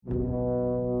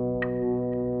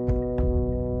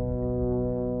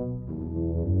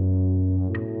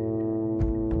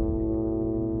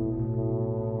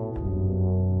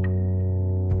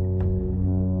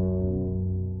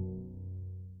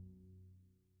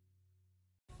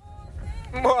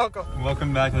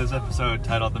Welcome back to this episode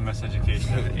titled The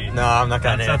Miseducation of the 80s. No, I'm not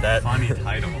gonna edit that. That's a funny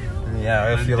title.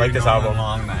 Yeah, if you like this album.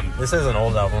 Long, then. This is an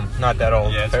old album. Not that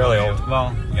old. Yeah, it's fairly really old.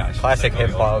 Well, yeah. Classic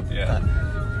hip-hop. Yeah.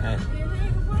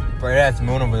 Bright-ass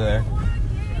moon over there.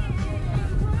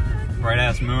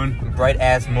 Bright-ass moon.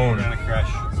 Bright-ass moon. We're gonna crash.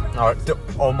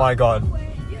 Oh my god.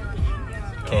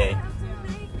 Okay.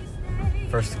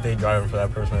 First day driving for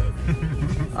that person.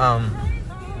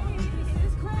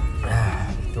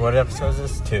 What episode is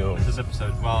this? 2. This is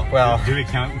episode, well do we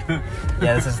count?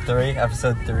 Yeah, this is 3.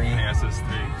 Episode 3. I guess it's 3.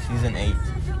 Season 8.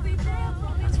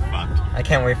 That's fucked. I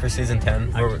can't wait for season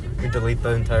 10, where we delete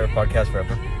the entire podcast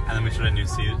forever. And then we start a new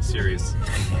series.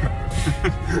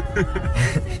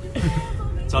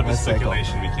 It's all just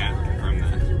speculation, we can't confirm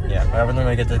that. Yeah, whatever when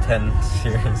we get to 10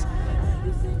 series.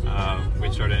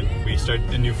 We start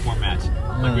a new format.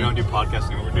 Like, we don't do podcasts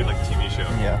anymore, we do like a TV show.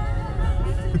 Yeah.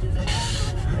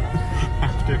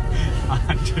 After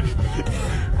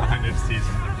 100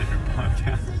 seasons of different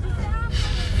podcasts.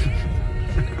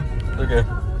 Okay.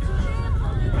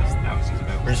 That was just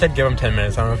about. We just said give them 10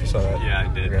 minutes. I don't know if you saw that. Yeah, I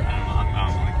did. Okay. I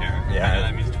don't really care. Yeah.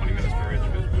 That means 20 minutes for Rich.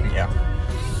 But... Yeah.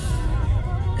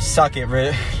 Suck it,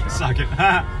 Rich. Suck it.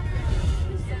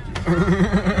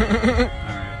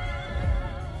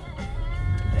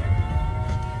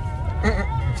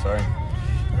 I'm sorry.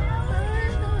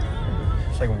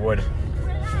 It's like wood.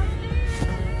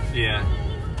 Yeah.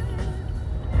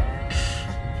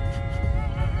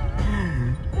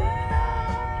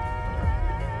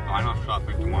 Oh, I'm off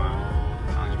shopping tomorrow.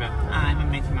 You bet.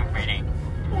 I'm making my Friday.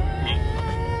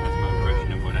 That's my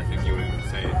impression of what I think you would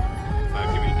say if I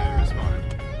give you time to respond.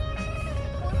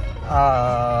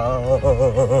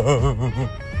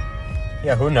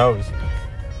 Yeah, who knows?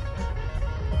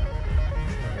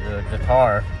 The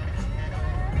guitar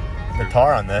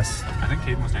on this. I think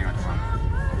Kate wants to hang out tomorrow.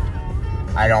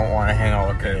 I don't want to hang out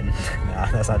with Kate.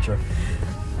 Nah, that's not true.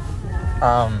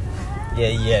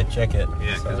 Yeah, check it.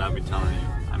 Yeah, because I'll be telling you.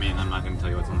 I mean, I'm not going to tell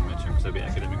you what's on the midterm because it'll be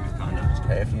academic misconduct.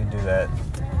 Okay, if you do that,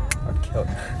 I'll kill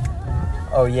you.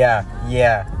 Oh, yeah,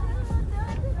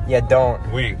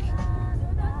 don't. Wink.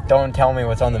 Don't tell me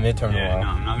what's on the midterm Yeah, tomorrow. no,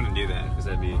 I'm not going to do that because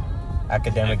that'd be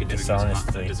Academic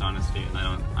dishonesty. Dishonesty, and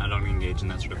I don't engage in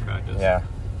that sort of practice. Yeah.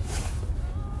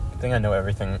 I think I know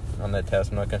everything on that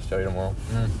test. I'm not going to show you tomorrow.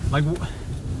 Like, that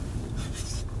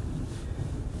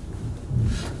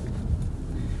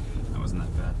wasn't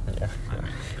that bad. Yeah. I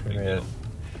mean, it's a big deal.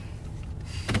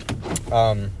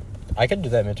 I could do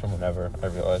that midterm whenever, I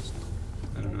realized.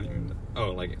 I don't know what you mean. Oh,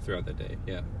 like throughout the day,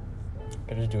 yeah.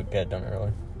 I could just get it done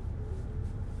early.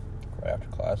 Right after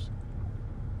class.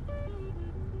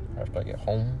 After I get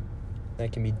home. Then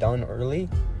it can be done early.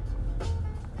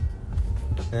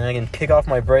 And then I can kick off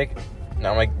my break.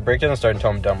 Now my break doesn't start until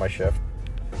I'm done my shift.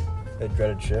 The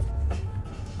dreaded shift.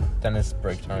 Then it's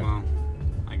break time. Well,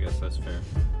 I guess that's fair.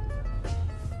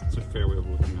 It's a fair way of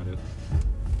looking at it.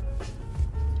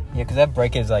 Yeah, because that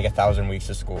break is like 1,000 weeks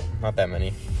of school. Not that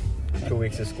many. 2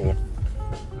 weeks of school.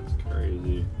 That's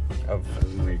crazy. Of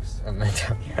 1,000 weeks. my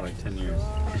time. For like 10 years.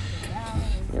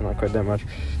 Yeah, not quite that much.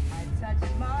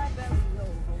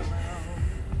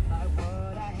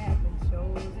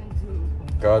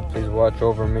 God, please watch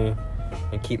over me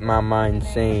and keep my mind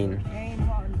sane.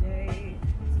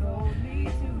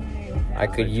 I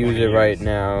could use it right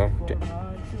now.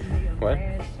 What?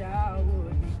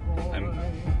 I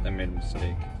made a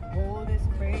mistake.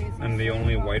 I'm the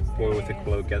only white boy with a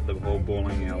cloak at the whole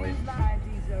bowling alley.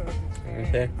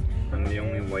 Okay. I'm the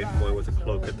only white boy with a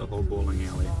cloak at the whole bowling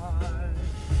alley.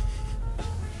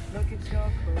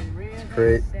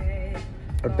 Great.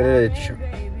 A bit of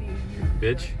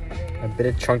Bitch? a bit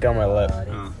of chunk on my lip.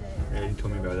 Oh, yeah, you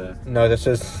told me about that. No, this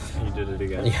is. You did it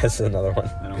again. Yes, another one.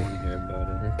 I don't want to hear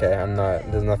about it. Okay, I'm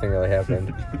not. There's nothing really happened.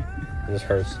 It just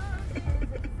hurts.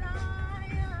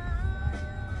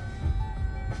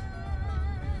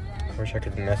 I wish I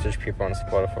could message people on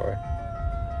Spotify.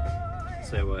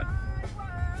 Say what?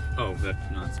 Oh,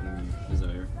 that's not something you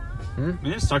desire. I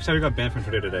mean, it sucks how we got banned from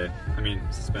Twitter today. I mean,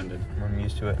 suspended. I'm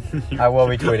used to it. I will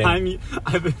be tweeting.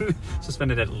 I've been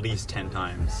suspended at least 10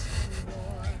 times.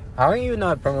 How are you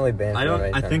not permanently banned?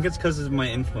 I think it's because of my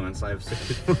influence. I have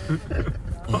 60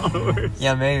 followers.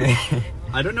 Yeah, maybe.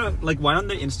 I don't know. Like, why don't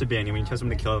they insta ban you when you tell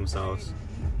someone to kill themselves?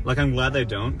 Like, I'm glad they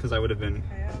don't because I would have been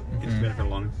insta banned for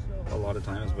a lot of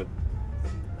times. But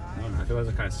I don't know. I feel like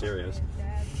it's kind of serious.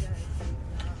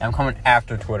 I'm coming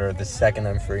after Twitter the second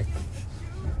I'm free.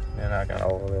 They're not gonna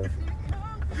over there.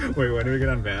 Wait, when do we get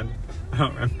unbanned? I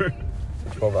don't remember.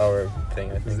 12-hour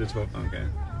thing, I think. Is it 12? Okay.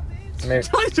 Maybe.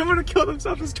 Telling someone to kill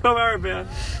themselves is 12-hour ban.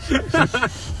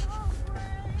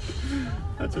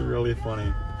 That's really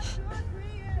funny.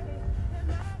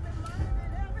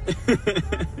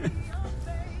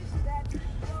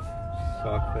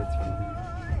 Fuck, that's funny.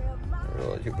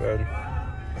 Really too bad.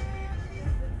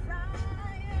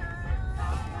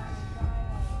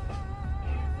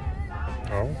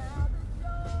 Oh?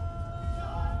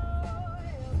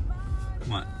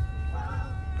 What?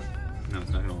 No,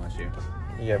 it's not gonna let you.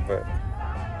 Yeah, but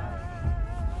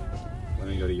Let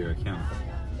me go to your account.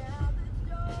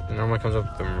 it normally comes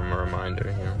up with a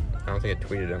reminder, you know. I don't think I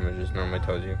tweeted them, it just normally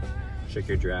tells you. Check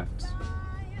your drafts.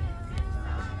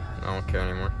 I don't care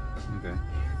anymore. Okay.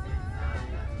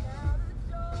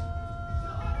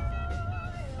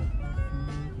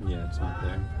 Yeah, it's not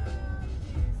there.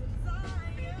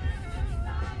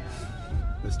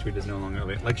 This tweet is no longer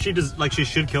available. Like she does. Like she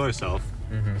should kill herself.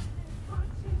 Mm-hmm.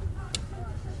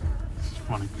 It's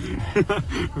funny.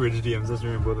 Rich DMs us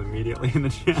and both immediately in the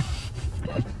chat.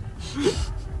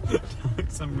 Telling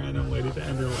some random lady to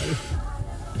end her life.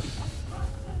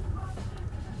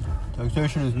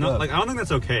 Taxation is No, like I don't think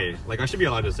that's okay. Like I should be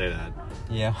allowed to say that.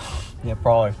 Yeah. Yeah,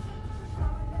 probably.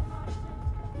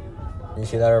 You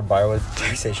see that our bio was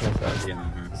taxation is bad? Yeah,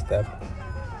 no, Step.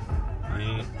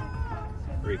 I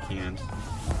recant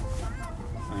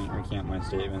my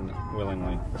statement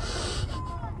willingly.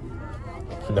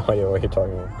 No idea what you're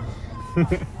talking about.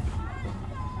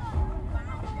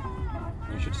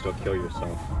 You should still kill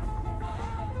yourself.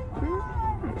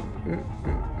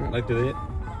 Like, do they?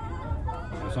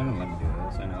 Well, someone let me do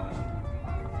this. I know that.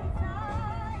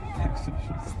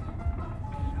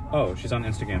 Oh, she's on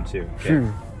Instagram too. Okay,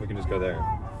 we can just go there.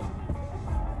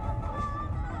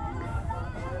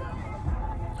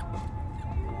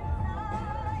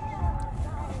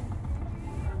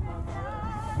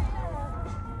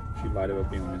 She lied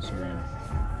about being on Instagram.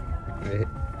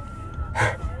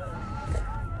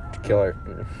 To kill her.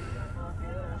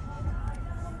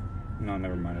 No,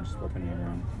 never mind. I just spelled her name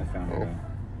wrong. I found her.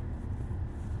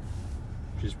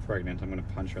 She's pregnant. I'm gonna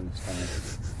punch her in the stomach.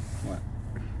 What?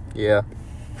 Yeah.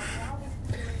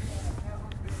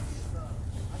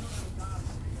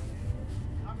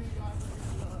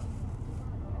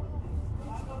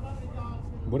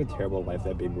 What a terrible life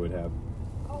that baby would have.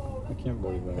 I can't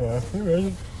believe that. Yeah, can you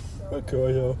imagine? I'd kill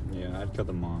myself. Yeah, I'd kill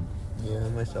the mom. Yeah,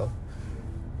 myself.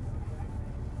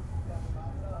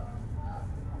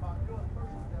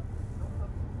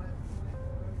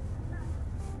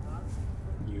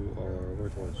 You are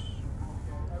worthless.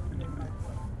 Anyway.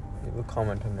 Leave a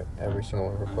comment on every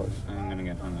single one of our posts. I'm gonna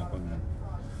get hung up on that.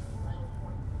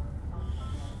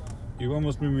 You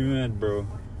almost made me mad, bro.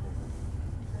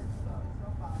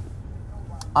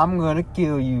 I'm gonna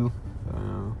kill you.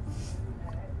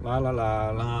 La la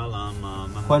la la la ma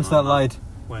ma. When's that light?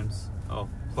 Whence? Oh,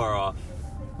 far off.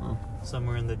 Oh.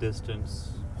 Somewhere in the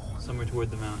distance. Somewhere toward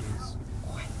the mountains.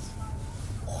 What?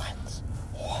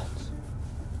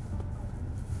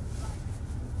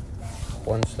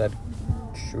 When's that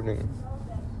shooting?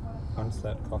 Whence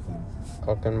that coffin?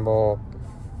 Cock and ball.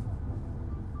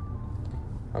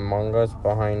 Among us,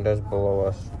 behind us, below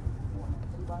us.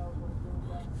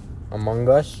 Among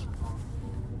us.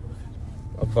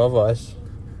 Above us.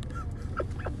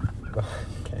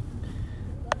 Okay.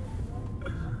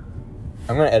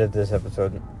 I'm gonna edit this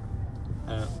episode.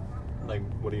 Like,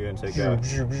 what are you gonna take out?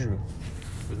 There's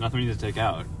nothing we need to take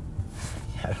out.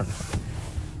 I don't know.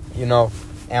 You know,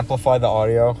 amplify the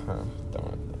audio.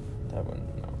 That one,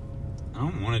 no. I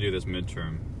don't want to do this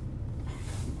midterm.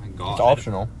 My God. It's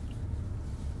optional.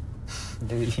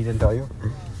 Dude, he didn't tell you?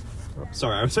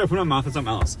 Sorry, I was trying to put my mouth on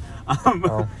something else.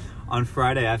 On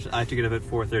Friday, I have to get up at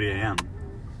 4:30 a.m.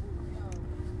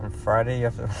 On Friday, you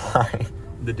have to fly.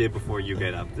 The day before you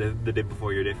get up. The day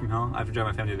before your day from hell. I have to drive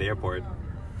my family to the airport.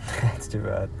 That's too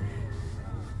bad.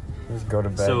 Just go to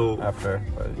bed after.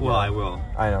 But, well, I will.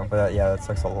 I know, but that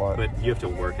sucks a lot. But you have to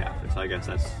work after, so I guess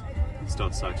it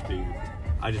still sucks.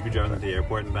 I just be driving to the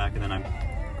airport and back, and then I'm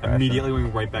immediately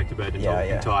going right back to bed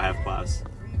until I have class.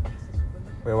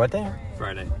 Wait, what day?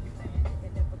 Friday.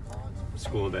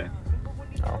 School day.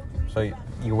 Oh, so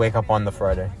you wake up on the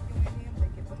Friday?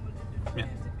 Yeah.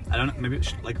 I don't know. Maybe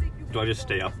do I just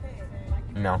stay up?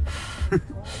 No.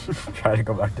 Try to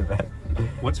go back to bed.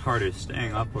 What's harder,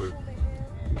 staying up or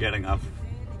getting up?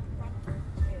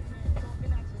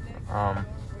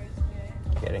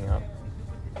 Getting up.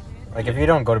 Like, if you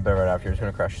don't go to bed right after, you're just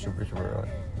gonna crash super, super early.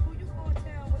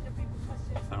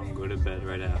 If I don't go to bed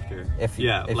right after. If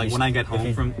when I get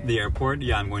home from the airport,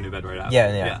 I'm going to bed right after.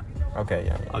 Yeah. Okay,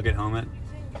 yeah. I'll get home at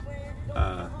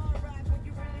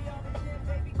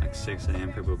like 6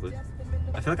 a.m. probably.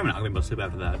 I feel like I'm not gonna be able to sleep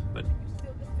after that, but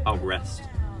I'll rest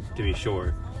to be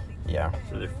sure. Yeah.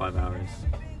 For another 5 hours.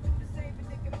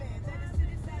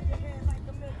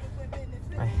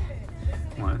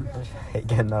 What? just hate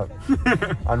getting up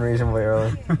unreasonably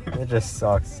early. It just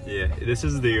sucks. Yeah, this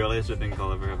is the earliest I think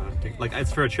I'll ever have to take. Like,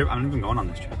 it's for a trip. I'm not even going on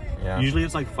this trip. Yeah. Usually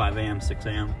it's like 5 a.m., 6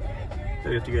 a.m. that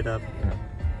we have to get up. Yeah.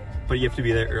 But you have to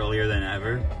be there earlier than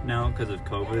ever now because of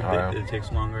COVID. Oh, yeah. It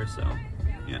takes longer, so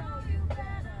yeah.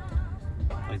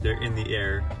 Like, they're in the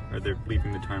air, or they're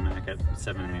leaving the tarmac at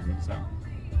 7 a.m., so.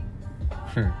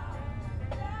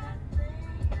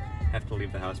 Have to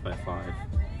leave the house by 5.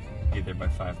 Either by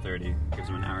 5:30. Gives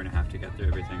them an hour and a half to get through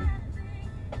everything.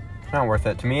 It's not worth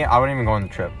it. To me, I wouldn't even go on the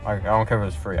trip. Like, I don't care if it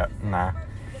was free. Nah.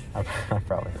 I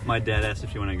probably My dad asked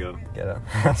if you want to go. get up.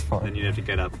 That's fine. Then you'd have to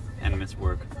get up and miss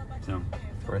work. So,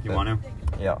 It's worth you it. want to?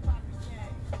 Yeah.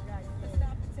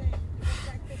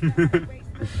 You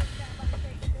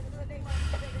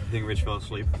think Rich fell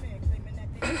asleep?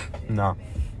 No,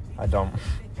 I don't.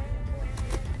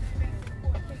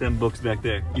 Them books back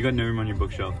there. You got no room on your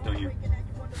bookshelf, don't you?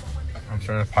 I'm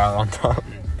trying to pile on top.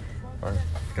 I'm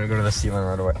gonna go to the ceiling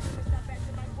right away.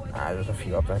 There's a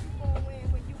few up there.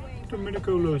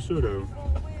 Domenico Losoto.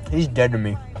 He's dead to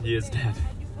me. He is dead.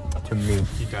 To me.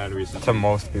 He died recently. To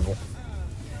most people.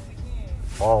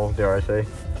 All, dare I say.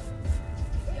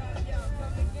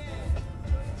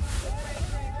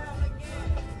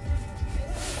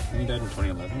 He died in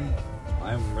 2011?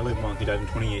 I'm really wrong. He died in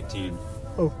 2018.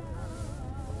 Oh.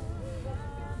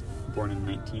 Born in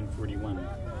 1941.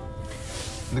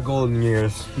 The golden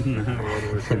years. World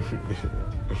War II.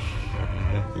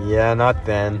 Yeah, not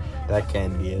then. That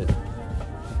can't be it.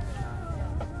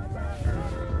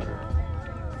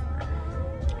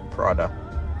 Prada.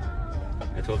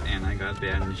 I told Anna I got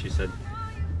banned and she said,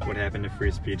 "What happened to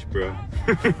free speech, bro?"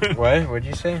 What? What'd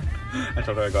you say? I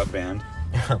told her I got banned.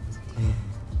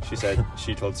 She said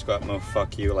she told Scott Mo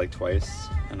 "fuck you" like twice,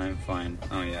 and I'm fine.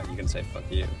 Oh yeah, you can say "fuck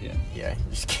you." Yeah. Yeah,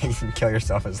 you just can't kill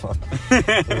yourself as long.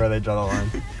 Where they draw the line.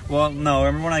 Well, no.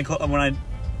 Remember when I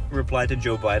replied to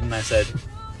Joe Biden? I said,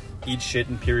 "Eat shit,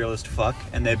 imperialist fuck,"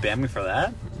 and they banned me for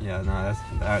that. Yeah, no,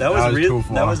 That was too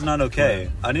far. That was not okay.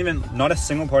 I didn't even. Not a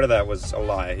single part of that was a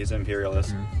lie. He's an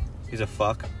imperialist. He's a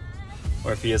fuck.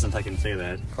 Or if he isn't, I can say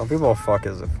that. Calling people a fuck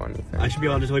is a funny thing. I should be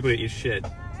allowed to tell people to eat shit.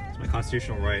 It's my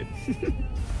constitutional right.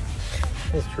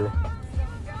 It's true.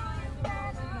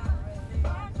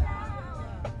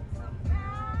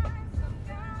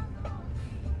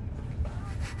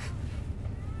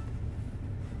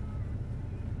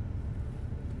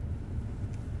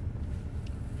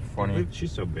 Funny.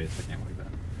 She's so basic. I can't believe that.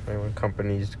 Funny when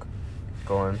companies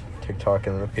go on TikTok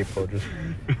and the people just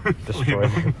destroy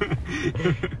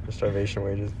the starvation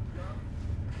wages.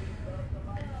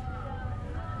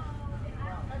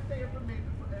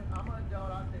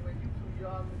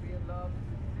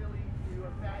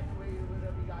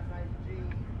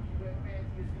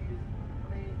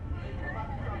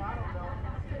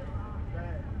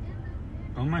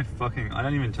 Oh my fucking... I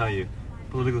didn't even tell you.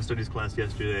 Political studies class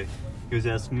yesterday. He was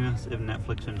asking us if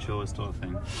Netflix and chill is still a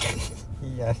thing.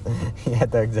 Yes, he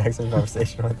had the exact same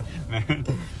conversation with him. Man.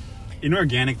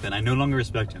 Inorganic then. I no longer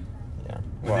respect him. Yeah.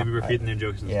 When they be repeating their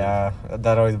jokes and yeah,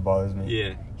 that always bothers me.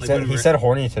 Yeah. He said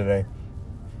horny today.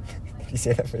 Did you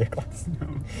say that for your class? No.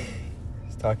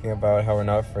 He's talking about how we're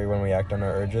not free when we act on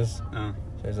our urges. Oh.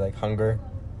 So he's like, hunger,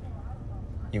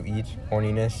 you eat,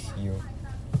 horniness, you...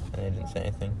 And he didn't say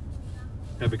anything.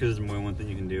 Yeah, because it's more than one thing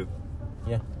you can do.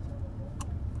 Yeah.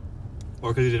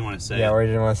 Or because he didn't want to say it. Yeah, or he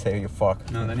didn't want to say you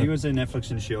fuck. No, then he would say Netflix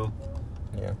and chill.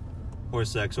 Yeah. Or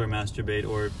sex, or masturbate,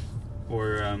 or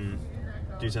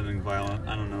do something violent.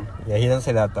 I don't know. Yeah, he doesn't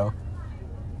say that though.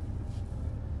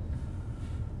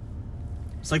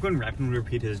 It's like when Rappin would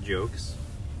repeat his jokes,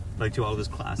 like to all of his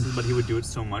classes, but he would do it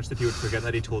so much that he would forget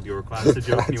that he told your class the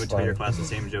joke, and he would tell your class the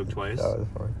same joke twice. That was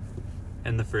funny.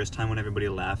 And the first time when everybody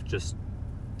laughed, just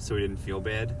so he didn't feel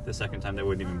bad, the second time they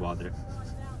wouldn't even bother.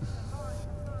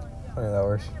 Funny that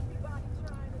works.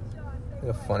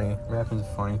 It's funny. Rapping's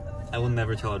funny. I will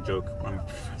never tell a joke when I'm a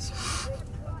professor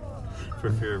for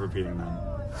fear of repeating them.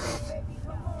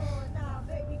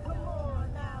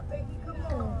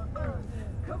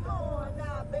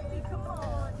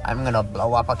 I'm gonna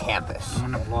blow up a campus.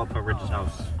 I'm gonna blow up a Rich's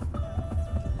house.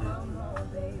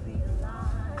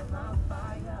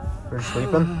 You're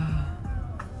sleeping?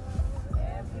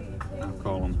 I'll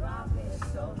call him. No,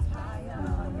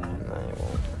 you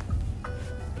won't.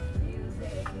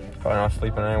 Probably not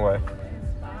sleeping anyway.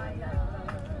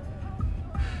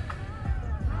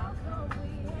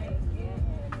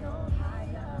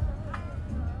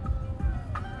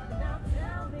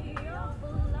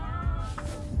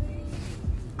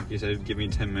 He said, give me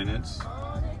 10 minutes.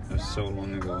 That was so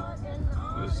long ago.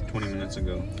 It was 20 minutes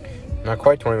ago. Not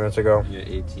quite 20 minutes ago. Yeah,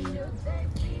 18.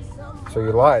 So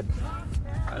you lied.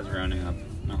 I was rounding up,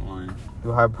 not lying.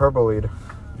 You hyperbole.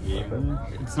 Yeah,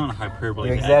 it's not a hyperbole.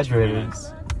 You it's exaggerated. 2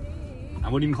 minutes. I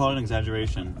wouldn't even call it an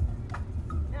exaggeration.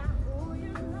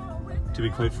 To be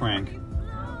quite frank.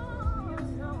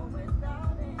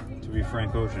 To be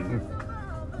Frank Ocean.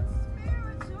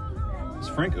 Is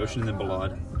Frank Ocean in the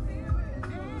ballad?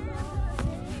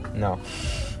 No.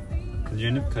 Did you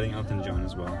end up cutting Elton John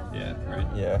as well? Yeah, right?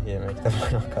 Yeah, he didn't make the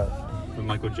final cut. But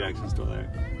Michael Jackson's still there.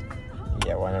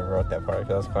 Yeah, well, I never wrote that part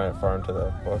because I was quite far into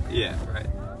the book. Yeah, right.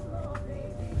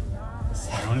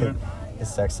 don't even-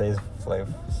 His sex slave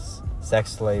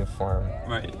farm.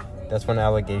 Right. That's when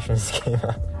allegations came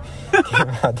out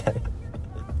that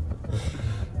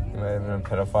he might have been a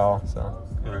pedophile. So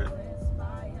Right.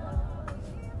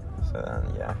 then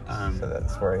yeah, so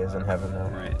that's where he is in heaven now.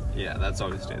 Right. Yeah, that's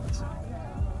always stayed the same.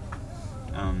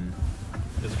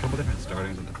 There's a couple different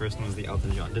startings. The first one was the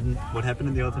Elton John. What happened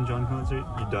in the Elton John concert?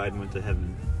 You died and went to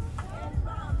heaven.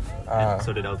 And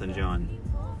so did Elton John.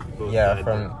 You both Yeah,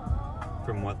 died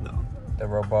from what though? the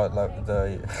robot,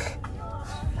 the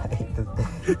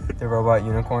the robot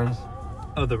unicorns.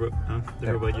 Oh, the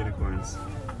robot unicorns.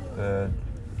 The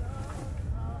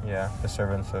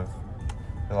servants of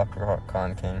the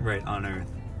Leprechaun King. Right, on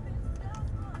Earth.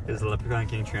 Is the Leprechaun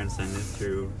King transcended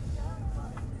through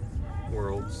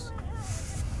worlds?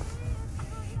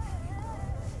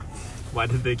 Why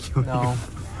did they kill No. you?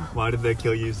 Why did they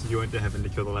kill you so you went to heaven to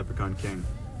kill the Leprechaun King?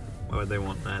 Why would they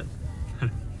want that?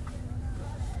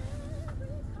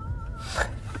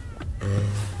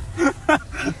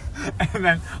 And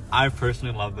then I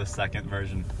personally love the second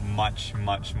version much,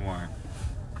 much more.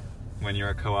 When you're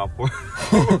a co-op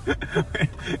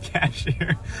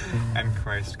cashier and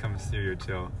Christ comes through your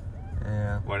till.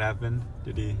 Yeah. What happened?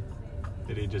 Did he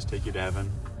just take you to heaven?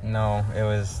 No, it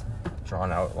was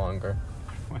drawn out longer.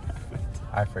 What happened?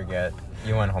 I forget.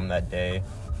 You went home that day.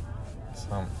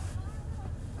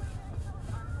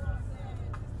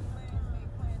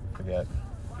 Forget.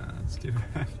 That's too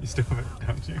bad. You still have it,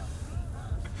 don't you?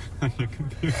 On your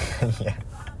computer. Yeah.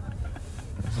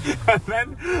 And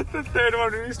then the third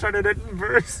one, we started it in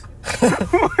verse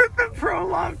with the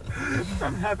prologue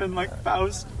from heaven, like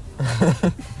Faust.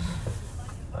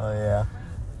 Oh yeah.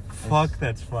 Fuck,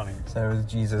 that's funny. So it was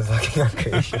Jesus looking on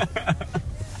creation.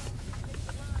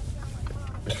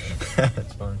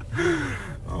 That's fun.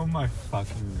 Oh my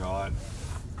fucking god.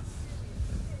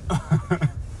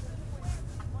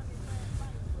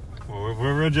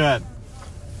 Where Ridge at?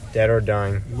 Dead or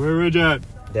dying. Where Ridge at?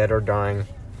 Dead or dying.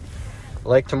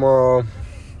 Like tomorrow.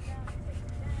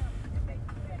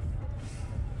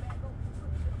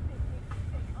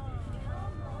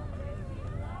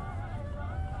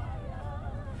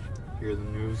 Hear the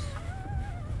news?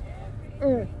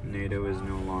 NATO is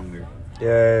no longer.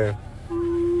 Yay.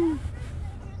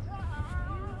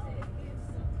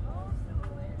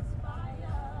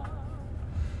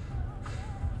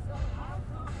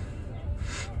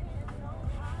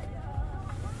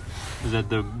 Is that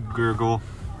the gurgle?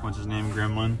 What's his name?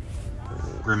 Gremlin?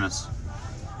 Grimace.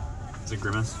 Is it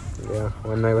Grimace? Yeah,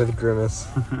 one night with Grimace.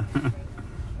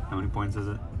 How many points is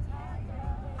it?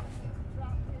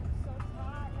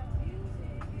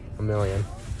 1 million.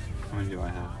 How many do I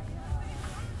have?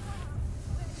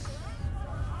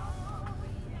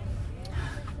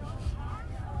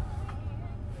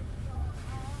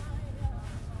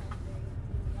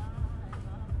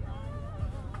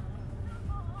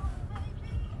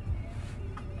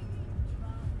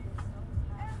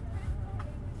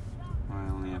 I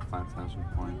only have 5,000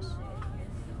 points.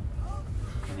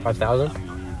 5,000? A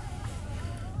million.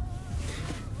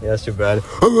 Yeah, that's too bad. I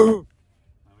feel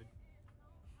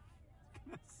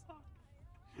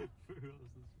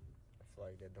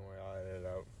like it. Don't worry, I'll edit it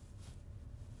out.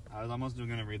 I was almost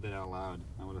gonna read that out loud.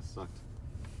 That would have sucked.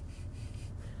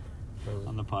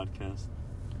 On the podcast.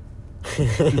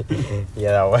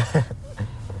 Yeah, that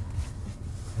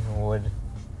would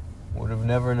have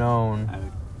never known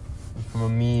from a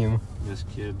meme. This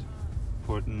kid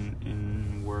putting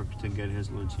in work to get his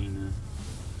Latina.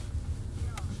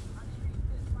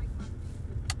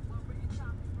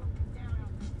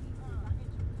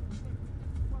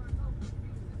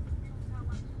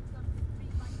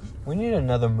 We need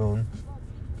another moon.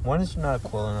 One is not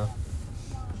cool enough.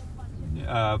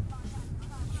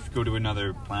 Go to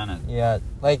another planet. Yeah,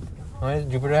 like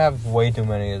Jupiter have way too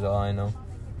many is all I know.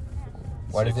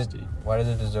 Why 60. Why does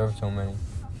it deserve so many?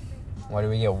 Why do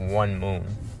we get one moon?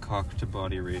 Cock to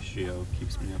body ratio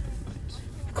keeps me up at night.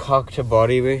 Cock to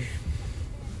body ratio?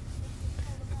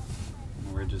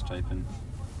 We're just typing.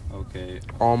 Okay.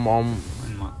 Um.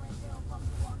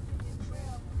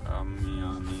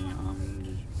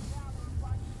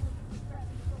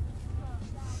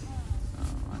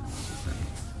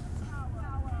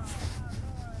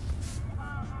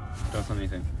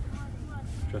 anything.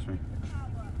 Trust me.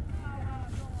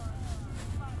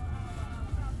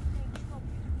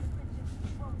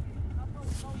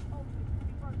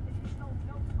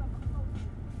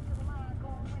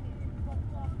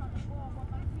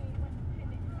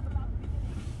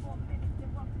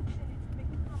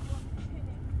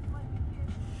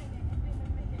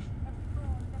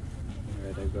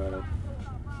 Alright, I got it.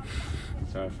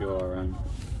 That's how I feel all around.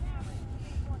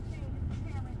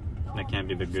 That can't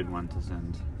be the good one to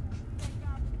send.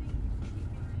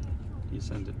 You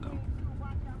sent it though.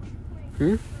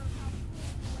 Hmm?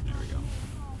 There we go.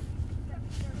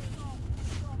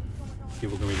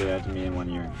 People can read that to me in 1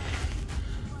 year.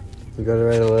 You gotta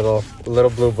write a little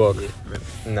blue book. Red.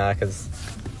 Nah, because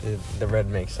the red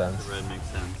makes sense. The red makes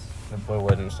sense. The blue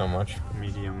wouldn't so much.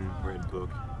 Medium red book.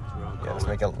 That's what I'll Yeah,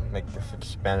 call let's it. make the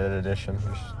expanded edition.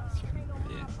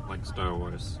 Yeah, like Star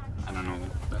Wars. I don't know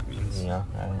what that means. Yeah,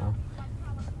 I don't know.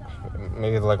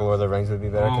 Maybe like Lord of the Rings would be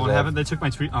better. Oh, what happened? They took my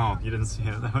tweet. Oh, you didn't see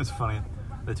it. That was funny.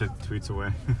 They took the tweets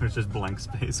away. It was just blank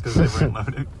space because they weren't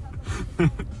loading.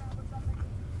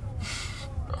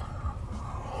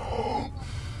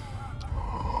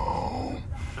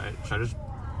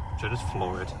 Should I just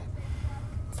floor it?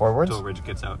 Forwards? Until Ridge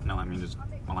gets out. No, I mean just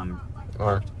while I'm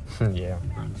Or, yeah.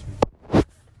 burns me.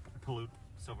 Pollute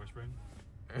Silver Spring.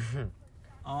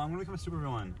 Oh, I'm gonna become a super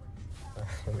villain.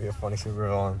 That'd be a funny super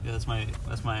villain. Yeah, that's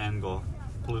my end goal.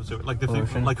 Pollute super. Like the Pollution?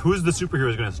 thing. Like who's the superhero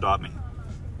who's gonna stop me?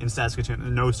 In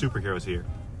Saskatchewan, no superheroes here.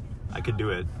 I could do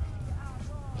it.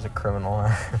 He's a criminal.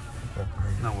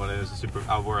 No, what is a super?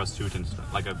 I'll wear a suit and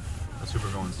stuff, like a super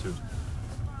villain suit.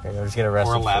 Okay, you'll just get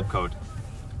arrested. Or a lab coat.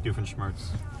 Doofenshmirtz.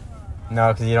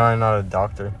 No, because you're not a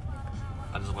doctor.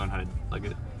 I just learned how to like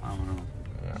it. I don't know.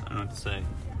 Yeah. I don't know what to say.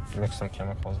 Mix some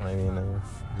chemicals maybe and then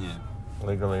Yeah. you're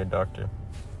legally a doctor.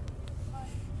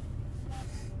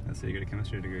 Let's say you get a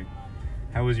chemistry degree.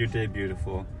 How was your day,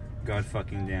 beautiful? God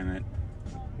fucking damn it.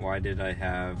 Why did I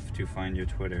have to find your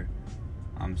Twitter?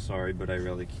 I'm sorry, but I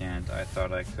really can't. I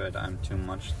thought I could. I'm too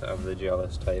much of the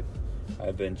jealous type.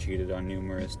 I've been cheated on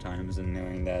numerous times, and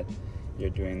knowing that you're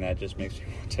doing that just makes me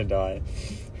want to die.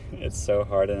 It's so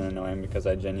hard and annoying because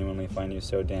I genuinely find you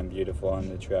so damn beautiful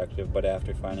and attractive, but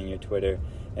after finding your Twitter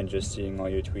and just seeing all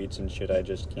your tweets and shit, I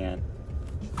just can't.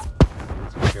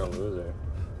 You're a loser.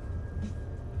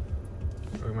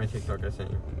 Look at my TikTok I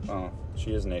sent you. Oh,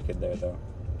 she is naked there, though.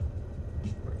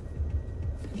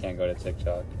 Can't go to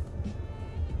TikTok.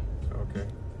 Okay.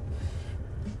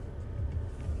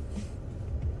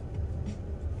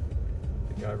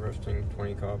 The guy roasting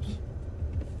 20 cops.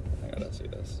 I gotta see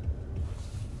this.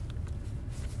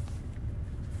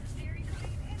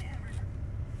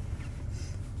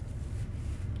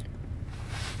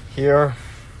 Here.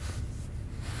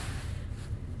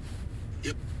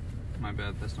 Yep. My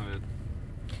bad, that's not it.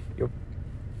 Yep.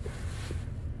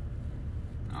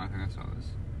 No, I think I saw this.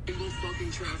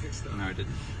 Fucking traffic stuff. No, I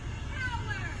didn't.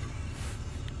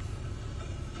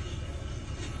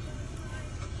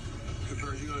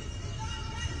 Conversion on.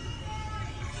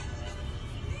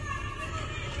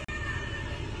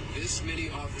 This many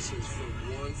officers for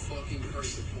one fucking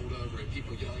person pulled over and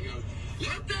people yelling out,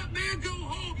 "Let that man go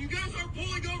home! You guys aren't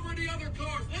pulling over any other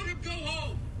cars! Let him go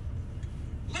home!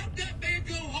 Let that man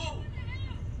go home!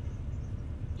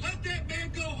 Let that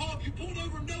man go home! You pulled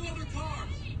over no other cars!"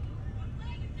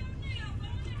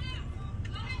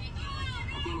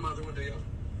 I'll go to my other window, yo.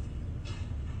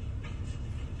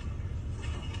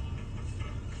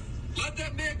 Let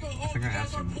that man go home. You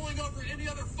guys aren't pulling over any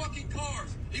other fucking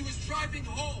cars. He was driving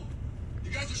home. You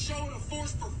guys are showing a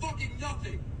force for fucking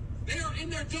nothing. They are in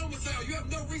their domicile. You have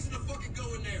no reason to fucking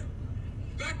go in there.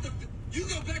 You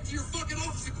go back to your fucking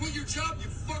office and quit your job, you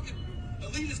fucking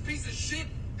elitist piece of shit.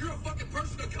 You're a fucking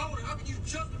person of color. How can you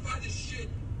justify this shit?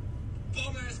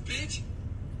 Bum ass bitch.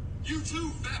 You too,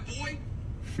 fat boy.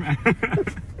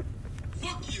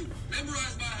 Fuck you.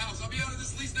 Memorize my house. I'll be out of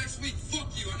this lease next week. Fuck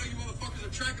you. I know you motherfuckers are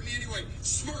tracking me anyway.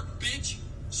 Smirk, bitch.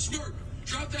 Smirk.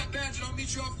 Drop that badge and I'll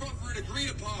meet you out front for it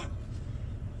agreed upon.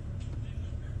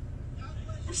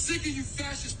 I'm sick of you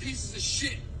fascist pieces of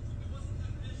shit.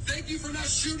 Thank you for not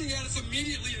shooting at us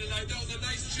immediately tonight. That was a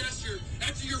nice gesture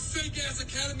after your fake-ass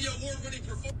Academy Award-winning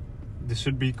performance. This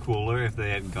should be cooler if they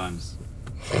had guns.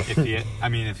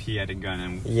 If he had a gun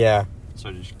and Yeah.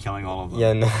 started just killing all of them.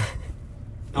 Yeah, no.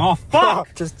 Oh,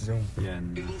 fuck! Just zoom. Yeah,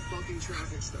 no. Fucking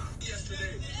traffic stop.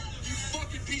 Yesterday. You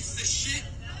fucking pieces of shit.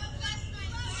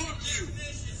 Fuck you.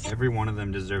 Every one of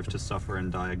them deserves to suffer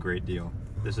and die a great deal.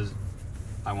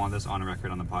 I want this on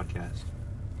record on the podcast.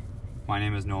 My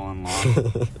name is Nolan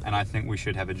Long, and I think we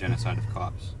should have a genocide of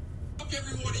cops. Fuck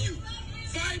every one of you.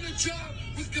 Find a job.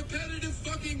 with competitive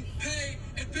fucking pay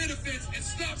and benefits and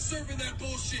stop serving that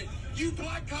bullshit. You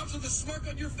black cops with a smirk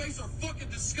on your face are fucking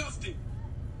disgusting.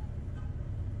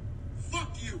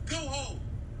 Fuck you. Go home.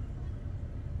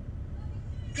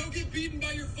 Go get beaten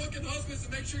by your fucking husbands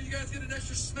and make sure you guys get an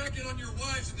extra smacking on your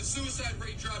wives and the suicide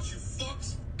rate drops, you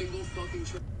fucks.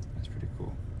 That's pretty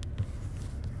cool.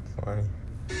 Funny.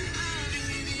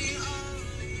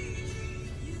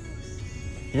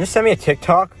 You just sent me a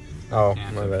TikTok? Oh,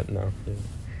 Yeah, my bad. No.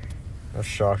 I was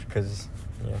shocked because,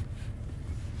 yeah.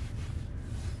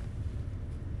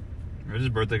 Is his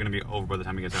birthday gonna be over by the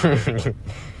time he gets out here?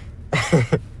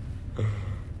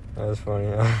 That was funny.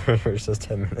 It's just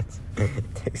 10 minutes.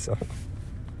 It takes so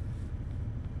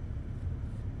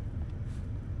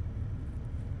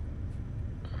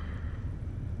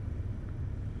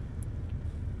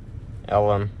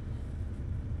long.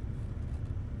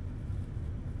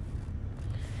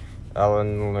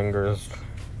 Ellen lingers.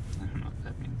 I don't know what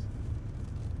that means.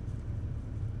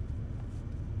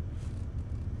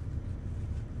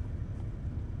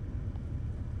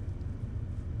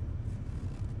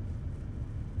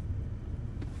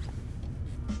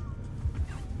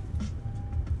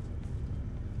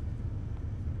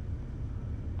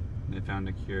 They found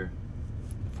a cure.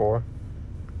 4?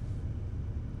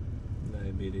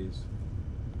 Diabetes.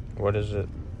 What is it?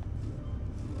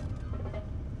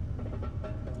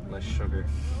 Less sugar.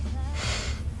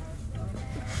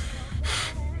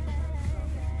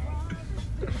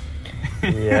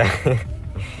 Yeah.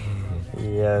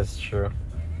 Yeah, it's true.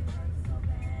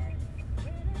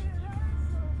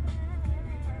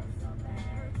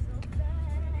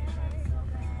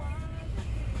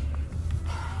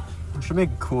 We should make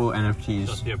cool NFTs.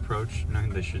 Just the approach. No,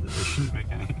 they shouldn't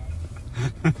make any.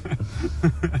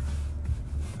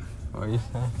 What do you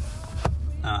say?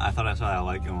 I thought I saw that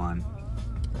light go on.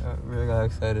 I really got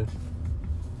excited.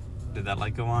 Did that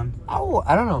light go on? Oh,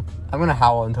 I don't know. I'm gonna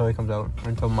howl until he comes out. Or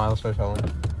until Miles starts howling.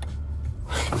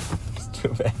 It's too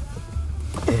bad.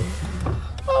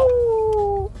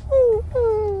 Oh, oh,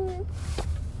 oh.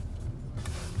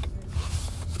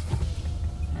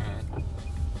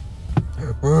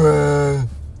 Alright.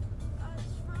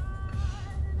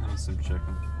 I'm gonna simp check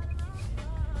him.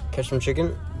 Catch some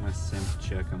chicken? I'm gonna simp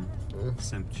check him.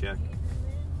 Simp check.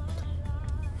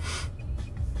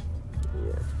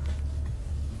 Yeah.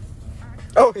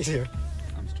 Oh, he's here.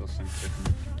 I'm still simp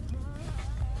checking.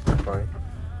 Funny.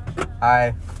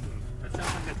 Hi. That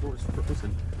sounds like that door was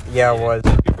frozen. Yeah, it was.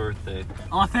 Happy birthday.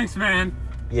 Oh, thanks, man.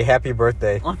 Yeah, happy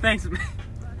birthday. Oh, thanks, man.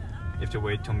 You have to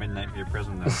wait till midnight for your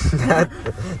present though.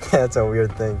 That's a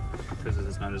weird thing. Because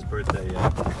it's not his birthday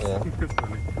yet. Yeah. That's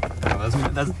funny.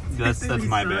 No, that's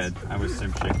my bad. I was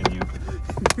simp checking you.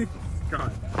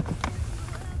 God.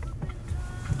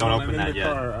 Don't I'm open in that the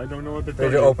yet. car. I don't know what the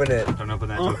Did you open it? Don't open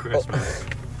that till Oh. Christmas.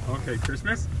 Okay,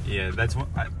 Christmas? Yeah, that's what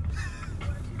I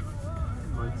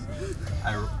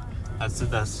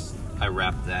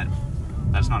wrapped that.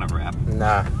 That's not a wrap.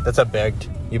 Nah, that's a bagged.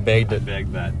 You bagged I it.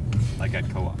 bagged that like at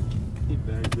co-op. He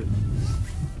bagged it. I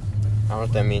don't know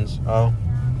what that means. Oh,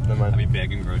 never I'll mind. be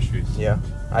bagging groceries. Yeah,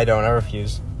 I don't. I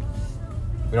refuse.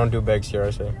 We don't do bags here,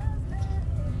 I say.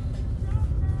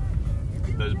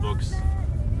 Those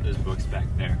books back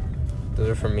there. Those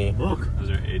are for me. Look. Those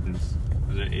are Aiden's.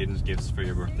 Those are Aiden's gifts for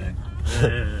your birthday.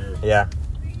 Yeah.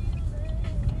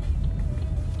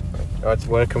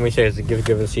 What can we say? It's a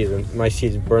given season. My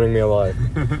seed's burning me alive.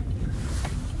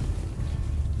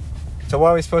 So what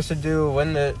are we supposed to do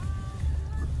when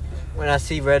I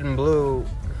see red and blue?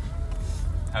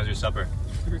 How's your supper?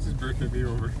 Where's his birthday be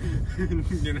over?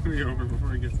 Gonna be over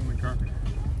before he gets in the car.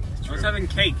 I was having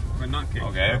cake, but not cake.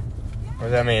 Okay. What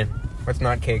does that mean? What's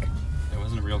not cake? It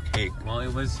wasn't a real cake. Well,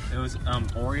 it was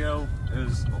Oreo. It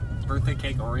was birthday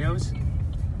cake Oreos,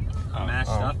 mashed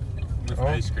Oh. up with Oh.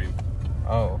 ice cream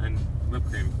Oh, and whipped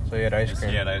cream. so you had ice Yes,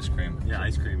 cream. he had ice cream. Yeah,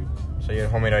 ice cream. So you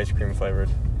had homemade ice cream flavored.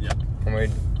 Yep.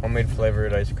 Homemade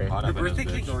flavored ice cream. Hot The up in his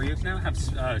birthday cake bitch. Oreos now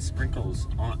have sprinkles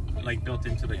on, like built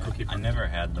into the cookie. I never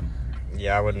had them.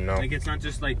 Yeah, I wouldn't know. Like it's not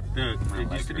just like I it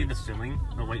like used to be it. the filling,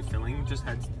 the white filling just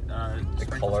had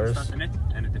sprinkles colors. and stuff in it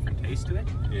and a different taste to it.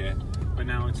 Yeah. But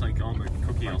now it's like all the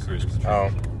cookie Like also. crisp. has- Oh,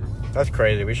 that's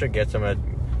crazy. We should get some at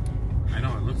I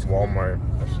know it looks cool. Walmart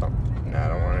or something. Nah,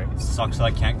 don't worry. Sucks that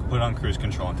I can't put on cruise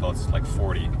control until it's like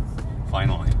 40.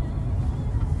 Finally.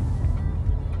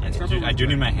 I do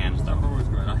need my hands though. Supper was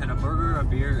good. I had a burger, a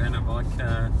beer, and a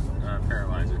vodka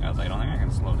paralyzer. I was like, I don't think I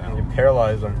can slow You down.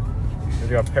 paralyze them. You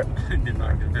got I did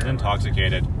not get He's paralyzed.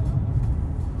 intoxicated.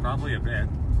 Probably a bit,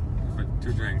 but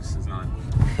 2 drinks is not.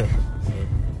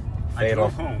 I Fatal.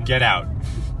 drove home. Get out.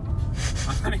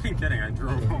 I'm not even kidding. I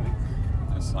drove home.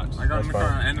 That sucks. I got in the That's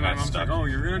car fine. and my Got mom's stuck. like, "Oh,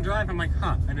 you're gonna drive?" I'm like,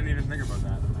 "Huh? I didn't even think about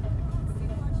that."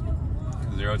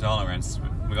 0 tolerance.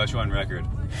 We got you on record.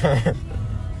 I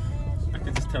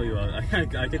could just tell you.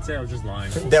 I could say I was just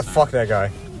lying. Yeah, fuck that guy.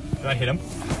 Did I hit him?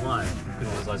 Why?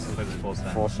 Because his license plate is full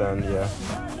send. Full send, yeah.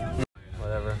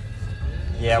 Whatever.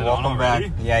 Yeah, Is it welcome on back.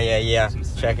 already? Yeah. That's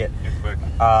insane. Check it. Yeah, quick.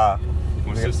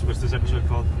 What's this episode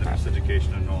called? The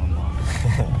Miseducation of Nolan.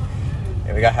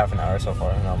 Yeah, we got half an hour so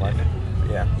far. Not much.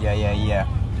 Yeah.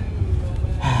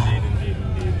 Indeed.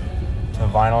 To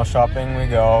vinyl shopping we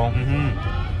go. Mm-hmm. I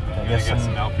Gonna guess get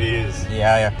some LPs.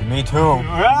 Yeah. Me too. No,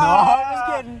 I'm just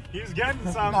kidding. He's getting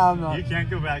some. No, I'm not. You can't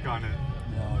go back on it.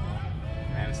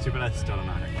 Man, it's too bad I still don't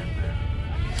know how to get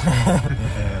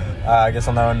there. I guess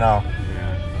I'll never know.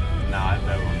 Yeah. Nah, I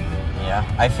bet we'll know. Yeah.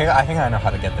 I think I know how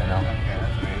to get there now. Okay,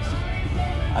 that's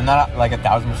nice. I'm not like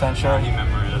 1,000% sure. He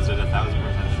memorized it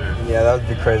 1,000% sure. Yeah, that would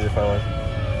be crazy if I was.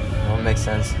 That would make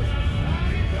sense.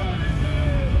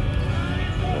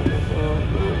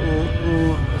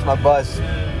 It's my bus.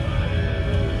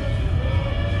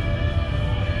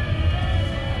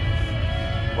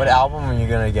 What album are you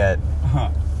gonna get? Huh.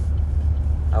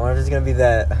 I wonder if it's gonna be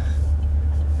that.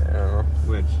 I don't know.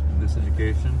 Which?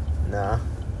 Miseducation? Nah,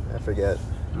 I forget.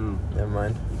 Oh, Never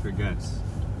mind. he forgets.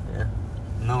 Yeah,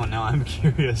 No, now I'm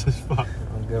curious as fuck.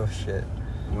 I don't give a shit.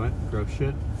 What? Gross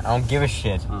shit? I don't give a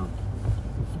shit. Oh.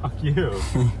 Fuck you.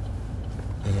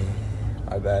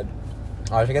 My bad.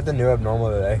 Oh, I should get the new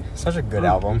Abnormal today. Such a good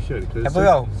album. You should. 'Cause I it's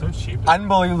believe so cheap.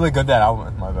 Unbelievably good that album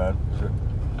is. My bad.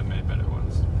 I made better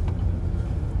ones.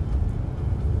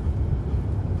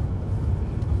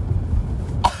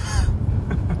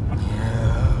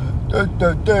 The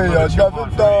day I never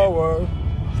tower,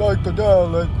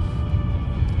 psychedelic.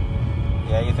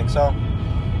 Yeah, you think so?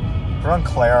 We're on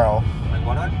Claro. Like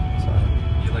what? Sorry.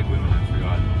 You like women, I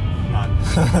forgot. Not.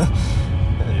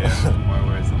 Yeah, more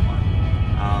words than one.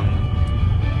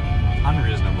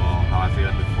 Unreasonable how I feel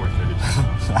like before 32.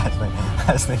 I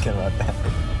was thinking about that.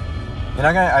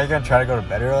 Are you gonna try to go to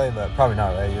bed early? But probably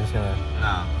not, right? You're just gonna,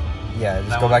 No. yeah, just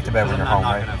That go one- back to bed when I'm you're not- home,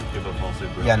 I'm right? not gonna be able to fall asleep.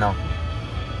 Yeah, no.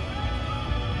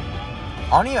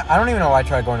 I don't even know why I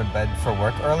try going to bed for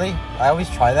work early. I always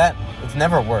try that. It's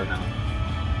never worked. No.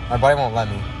 My body won't let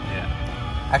me. Yeah.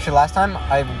 Actually, last time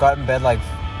I got in bed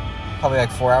probably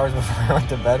 4 hours before I went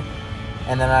to bed,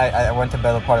 and then I went to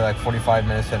bed probably 45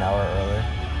 minutes to an hour earlier.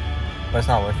 But it's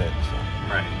not worth it. So.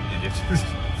 Right. You just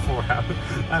 4 hours.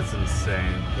 That's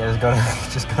insane. Yeah,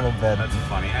 just go to bed. That's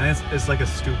funny. And it's like a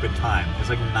stupid time. It's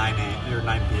like 9 a.m. or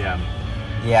 9 p.m.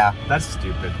 Yeah. That's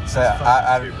stupid. So That's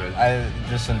fucking stupid. I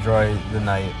just enjoy the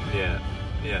night Yeah.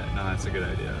 Yeah. No, that's a good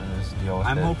idea. and just deal with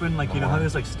I'm it. hoping, in the you know how morning.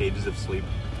 there's sleep?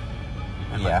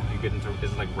 And Yeah. you get into,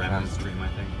 is it REM stream, I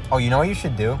think. Oh, you know what you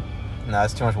should do? No,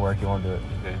 that's too much work. You won't do it.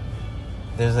 Okay.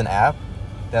 There's an app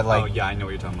that Oh, yeah, I know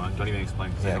what you're talking about. Don't even explain,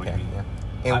 because I yeah, know okay, what you mean.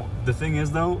 yeah. The thing is,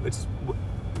 though,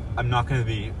 I'm not going to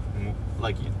be,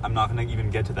 I'm not going to even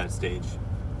get to that stage.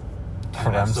 I'm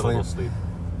gonna REM still go sleep? sleep.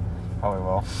 Probably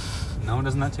will. No,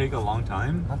 doesn't that take a long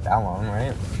time? Not that long,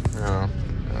 right? No.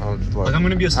 Like, I'm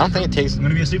going to be asleep. I don't think it takes. I'm going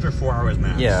to be asleep for 4 hours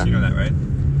max. Yeah. You know that, right?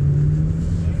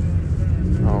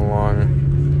 How long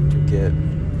to get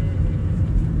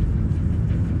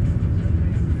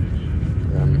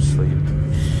REM sleep?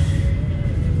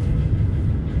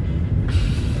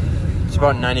 It's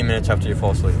about 90 minutes after you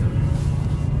fall asleep.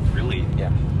 Really?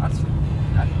 Yeah.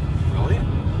 Really?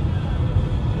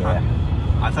 Yeah.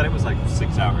 I thought it was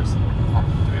 6 hours, to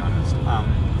be honest.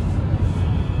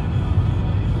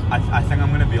 I think I'm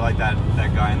going to be like that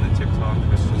guy in the TikTok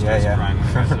who's just crying when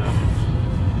he tries to...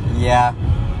 Yeah.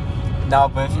 No,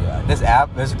 but this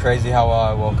app is crazy how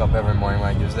I woke up every morning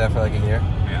when I used that for a year.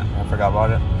 Yeah. I forgot about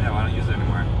it. Yeah, why don't use it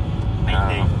anymore?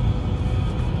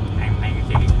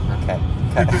 Okay.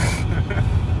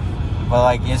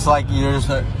 But it's you're just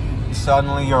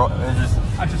suddenly I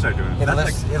should start doing it.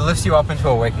 it lifts you up into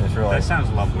awakeness, really. That sounds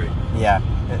lovely. Yeah.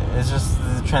 It's just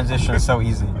the transition is so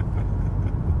easy.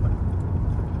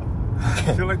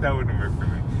 I feel like that wouldn't work for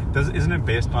me. Isn't it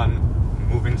based on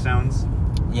moving sounds?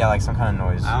 Yeah, some kind of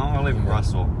noise. I don't really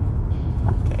rustle.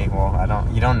 Okay, well,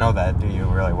 you don't know that, do you,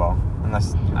 really well?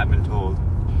 Unless I've been told.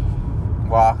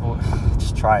 well,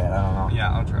 just try it, I don't know.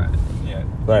 Yeah, I'll try it. Yeah.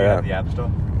 But, Do you have the app still?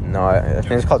 No, I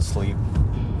think it's called Sleep.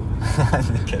 That's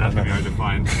gonna be hard to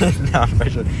find. No, I'm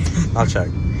pretty sure. I'll check.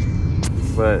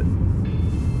 But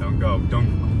Don't go.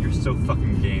 You're so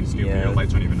fucking gay and stupid. Yeah. Your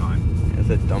lights aren't even on. it's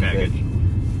a dumb Faggot. bitch.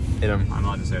 Hit him. I'm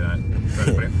allowed to say that. For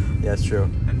everybody. Yeah, it's true.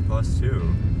 And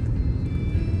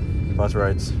 +2. Bus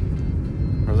rights.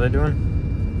 What was I doing?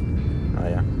 Oh,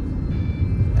 yeah.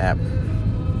 App.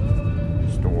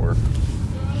 Store.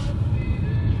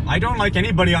 I don't like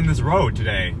anybody on this road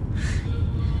today.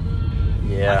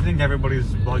 Yeah. I think everybody's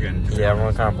bugging. Yeah,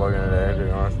 everyone's kind of bugging today, to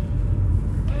be honest.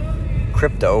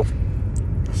 Crypto.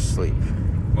 Sleep.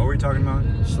 What were we talking about?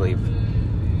 Sleep.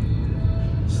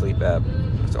 Sleep app.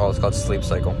 It's called Sleep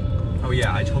Cycle. Oh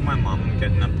yeah, I told my mom I'm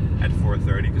getting up at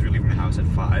 4:30 because we're leaving the house at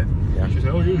 5. Yeah. She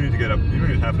said, "Oh, you need to get up. You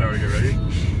need half an hour to get ready."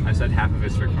 I said half of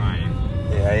it's for crying.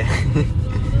 Yeah.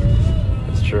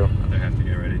 That's true. Other half to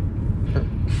get ready.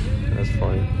 That's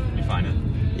funny. You find it?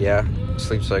 Yeah.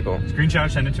 Sleep Cycle. Screenshot,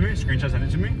 send it to me. Screenshot, send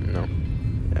it to me. No.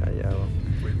 Yeah, I will.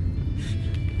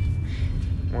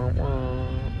 Wah, wah.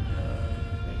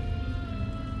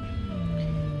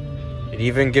 It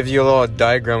even gives you a little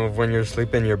diagram of when you're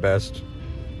sleeping your best.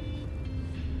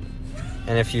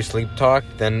 And if you sleep talk,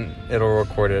 then it'll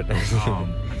record it. That's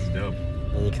dope.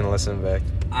 And you can listen back.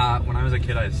 When I was a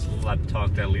kid, I slept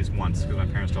talked at least once because my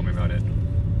parents told me about it.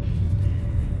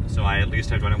 So I at least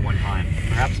have done it one time,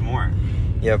 perhaps more.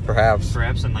 Yeah, perhaps.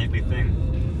 Perhaps a nightly thing.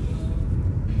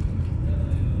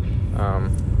 I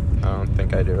don't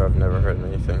think I do. I've never heard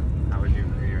anything. How would you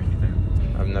hear anything?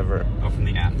 I've never. Oh, from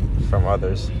the app. From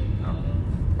others. Oh.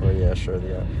 Or yeah, sure,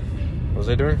 the app. What was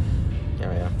I doing?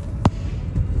 Yeah.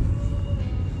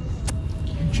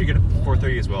 You should get up at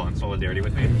 4:30 as well in solidarity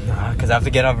with me. Because I have to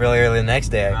get up really early the next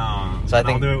day. No, So I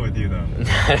think I'll do it with you though.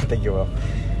 I don't think you will.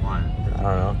 Why? I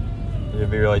don't know. You'd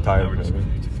be really tired.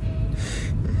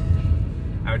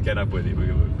 I would get up with you, but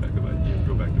you would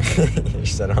go back to bed. You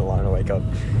set an alarm to wake up.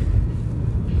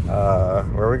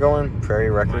 Where are we going? Prairie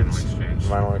Records?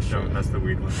 Vinyl Exchange. No, that's the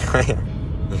weed one.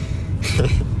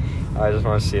 I just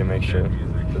want to see it, make sure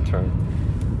music. to turn.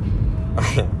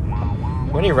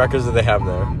 How many records do they have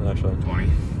there, actually? 20.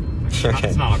 Okay.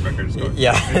 It's not a record store.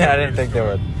 Yeah, I didn't think they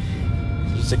would.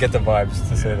 Just to get the vibes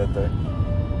to say that they're...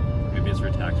 Maybe it's for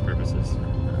tax purposes.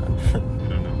 I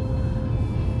don't know.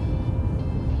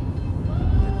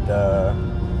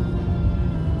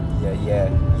 Yeah.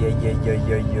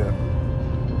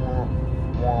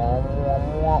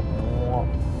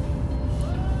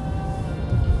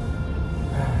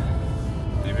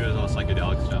 Maybe it was all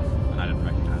psychedelic stuff, and I didn't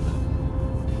recognize it.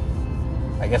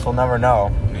 I guess we'll never know.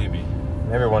 Maybe.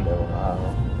 Maybe one day we'll know. I don't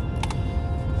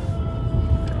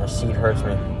know. My seat hurts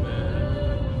me.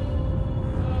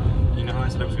 You know how I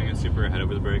said I was going to get super ahead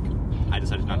over the break? I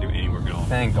decided to not do any work at all.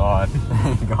 Thank God.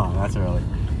 Thank God. That's early.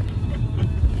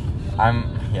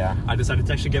 Yeah. I decided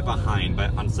to actually get behind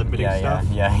on submitting Yeah. stuff.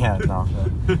 Yeah. No.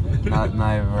 Not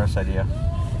your worst idea.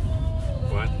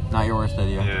 What? Not your worst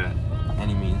idea. Yeah.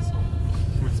 Any means.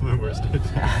 What's my worst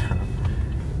idea?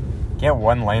 Get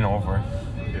one lane over.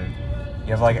 Okay.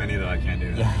 You have like Many though, I can't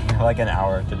do that. you have like an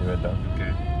hour to do it though.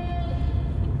 Okay.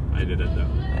 I did it though.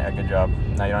 Yeah, good job.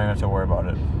 Now you don't even have to worry about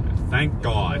it. Thank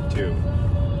God, too.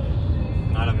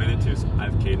 Not a minute to. I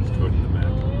have Cadence code in the back.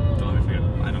 Don't let me forget.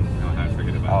 I don't know how to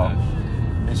forget about that.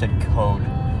 They said code.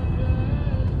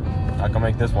 I can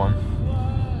make this one.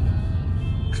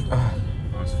 That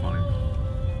was funny.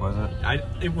 Was it?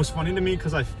 It was funny to me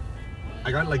because I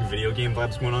got like video game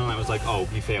vibes going on. I was like, oh,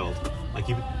 he failed. Like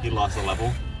he lost a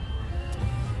level.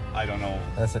 I don't know.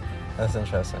 That's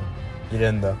interesting. You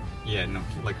didn't though. Yeah, no.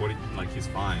 Like what? He's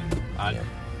fine. Yeah.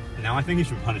 Now I think he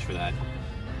should be punished for that.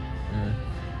 Mm.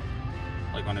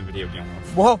 Like on a video game.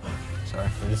 Whoa! Sorry.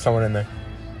 There's someone in there.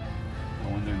 No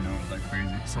wonder no, it's like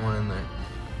crazy. Someone in there.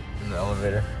 In the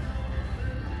elevator.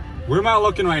 Where am I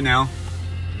looking right now?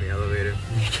 In the elevator.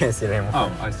 You can't see it anymore.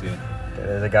 Oh, I see it. Okay,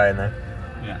 there's a guy in there.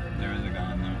 Yeah, there is a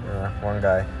guy in there. One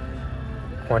guy.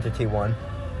 Quantity 1.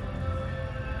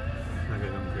 That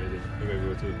guy's going crazy. You gotta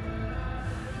go too.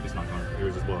 He's not going. He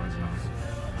was just blowing his nose.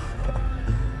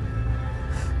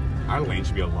 Our lane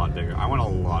should be a lot bigger. I want a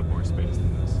lot more space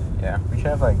than this. Yeah, we should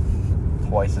have like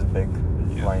twice as big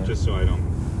lane. Just so I don't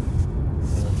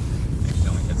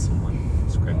hit someone,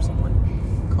 scrape someone.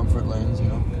 Comfort lanes, you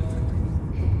know.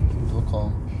 We'll call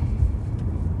them.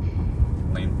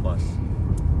 Lane plus.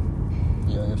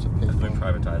 Yeah, you have to pay If for we them.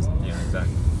 privatize them. Yeah,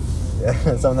 exactly.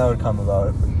 Yeah, something that would come about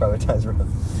if we privatize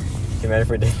roads. Can you imagine if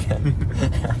we did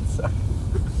that? So,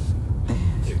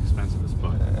 Too expensive as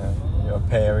fuck. you know,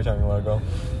 pay every time you want to go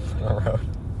on a road.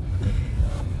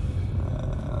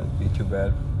 It'd be too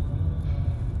bad.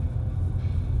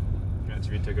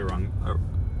 If you took a wrong, or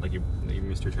like you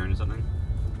missed your turn or something,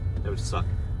 that would suck.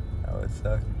 That would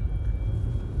suck. It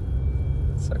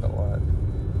would suck a lot.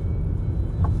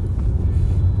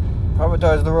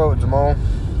 Privatize the roads, Mo.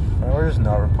 We're just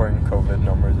not reporting COVID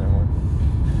numbers anymore.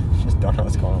 Just don't know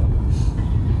what's going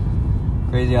on.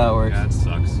 Crazy how it works. Yeah, it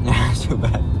sucks. Yeah, it's too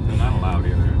bad. They're not allowed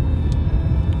either.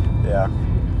 Yeah.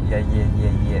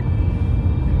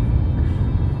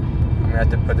 I'm gonna have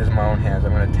to put this in my own hands.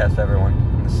 I'm gonna test everyone.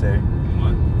 in the city.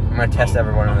 What? I'm gonna test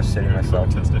everyone in the city myself.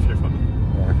 COVID test if you're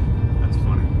fucking. Yeah. That's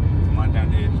funny. Come on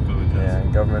down to age COVID test.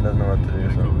 Yeah, government doesn't know what to do,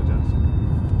 Get a so. COVID test.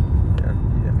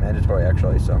 Yeah, mandatory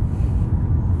actually, so.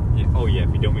 Yeah. Oh yeah,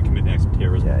 if you don't, we commit acts of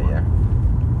terrorism. Yeah.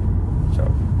 So,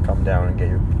 come down and get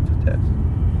your test.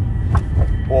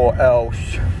 Or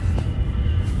else.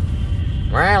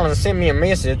 Rylan sent me a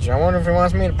message. I wonder if he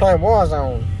wants me to play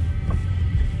Warzone.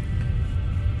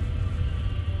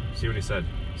 See what he said.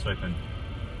 Swipe in.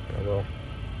 I will.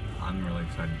 I'm really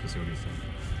excited to see what he said.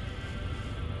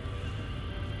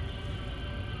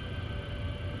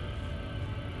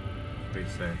 What did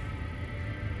he say?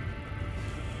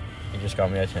 He just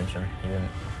got my attention. He didn't.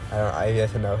 I get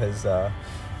to know his.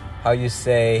 How you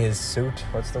say his suit?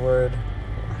 What's the word?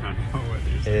 I don't know what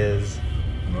he said. His.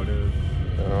 Motive.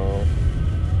 No.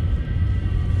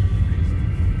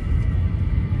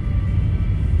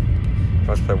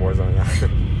 Let's play Warzone,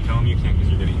 yeah. Tell him you can't because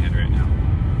you're getting hit right now.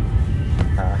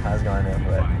 I was going to,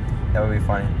 but Funny. that would be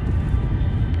funny.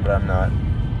 But I'm not.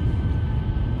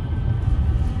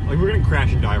 Like we're gonna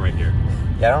crash and die right here.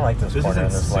 Yeah, I don't like this This is corner in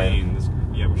this lane.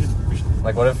 insane. Yeah, we should.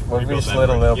 Like, what if we rebuild slid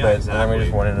that a little bridge. bit Yeah, and then we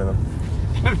just exactly. went into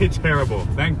them? That'd be terrible.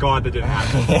 Thank God that didn't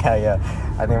happen.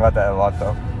 yeah. I think about that a lot,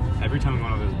 though. Every time we go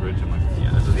on this bridge, I'm like,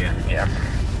 yeah, this is the end. Yeah.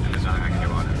 And there's nothing I can do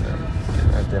about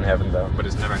it. That didn't happen, though. But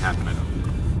it's never happened, I don't.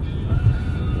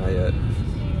 Not yet.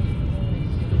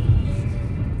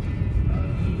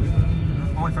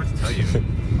 Oh, I forgot to tell you.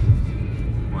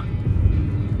 What?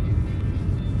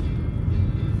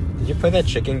 Did you play that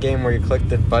chicken game where you clicked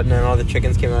the button and all the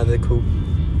chickens came out of the coop?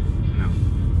 No.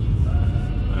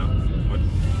 What?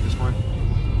 This one?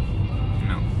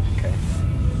 No. Okay.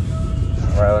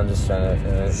 Rylan just sent it.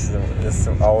 And this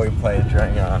is all we played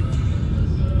during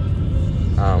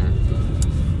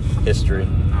history.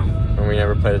 Oh. When we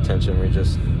never paid attention, we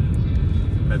just...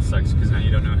 That sucks because now you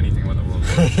don't know anything about the world.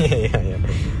 yeah.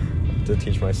 To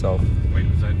teach myself. Wait,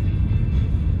 was that?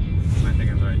 Am I thinking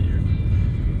of the right year?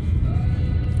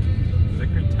 Was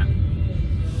that grade 10?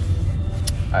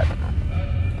 I don't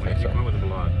know. Wait, you come up with a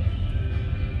blog.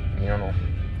 You don't know.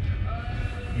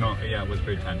 No, yeah, it was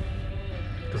grade 10.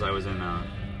 Because I was in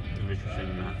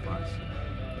Miseducation math class.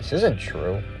 This isn't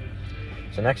true.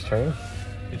 It's the next term.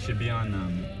 It should be on,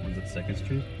 was it 2nd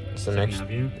Street? It's the 2nd next...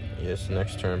 Avenue? Yeah, it's the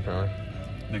next term, apparently.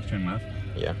 Next turn left?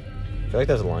 Yeah. I feel like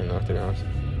there's a line, though, to be honest.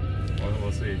 Well,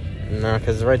 we'll see. No,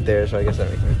 because it's right there, so I guess that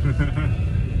makes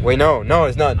sense. Wait, no,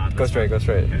 it's not. Go straight.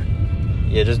 Okay.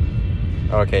 Yeah, just...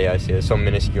 Okay, yeah, I see it. It's so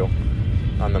minuscule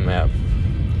on the map.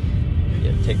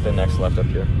 Yeah, take the next left up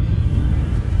here.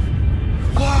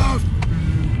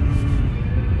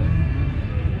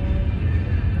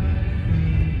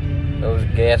 Those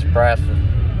gas prices.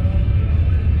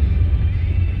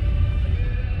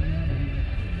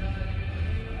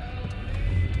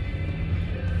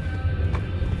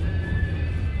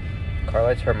 Car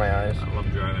lights hurt my eyes. I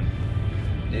love driving.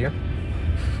 Do you?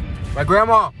 My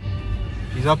grandma!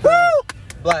 She's up there.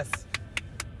 Bless.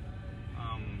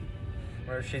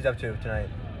 What she's up to tonight?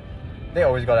 They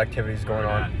always got activities going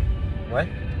on. What?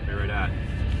 Where it at?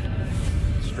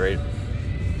 Straight.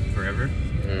 Forever?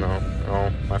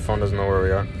 No, my phone doesn't know where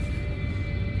we are. Not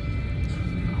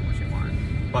what you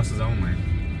want. Buses only.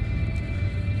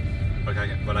 But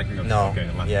I can go. No. Okay,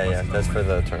 left. Yeah, buses that's only. for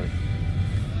the turn.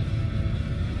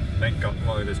 Thank God.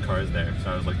 Well, there's cars there,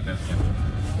 so I was like, this.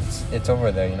 It's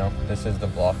over there, you know. This is the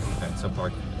block. Okay, so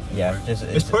park. Yeah, just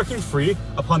Is parking free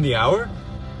upon the hour?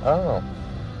 I don't know.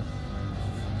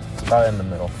 It's about in the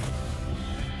middle.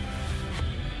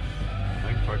 I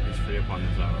think parking's free upon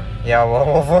this hour. Yeah, well,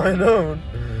 we'll find out.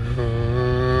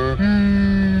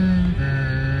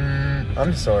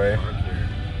 I'm sorry. Park here.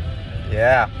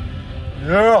 Yeah.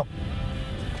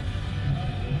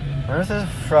 Where's this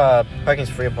parking's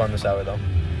free upon this hour, though?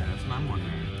 Yeah, that's what I'm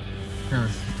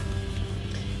wondering.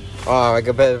 Oh, I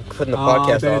could bet putting the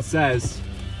podcast It off. says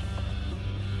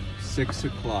 6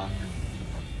 o'clock.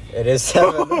 It is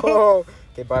 7. Oh.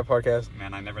 Okay, bye, podcast.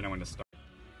 Man, I never know when to start.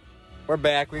 We're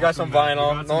back. We got some Welcome back.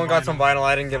 vinyl. We got some Nolan got vinyl. some vinyl.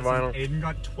 I didn't get vinyl. Aiden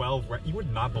got 12 You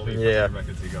would not believe Yeah. how many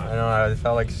records he got. I know. I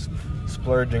felt like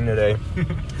splurging today.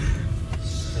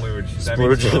 Splurge. That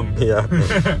means Splurging. Yeah.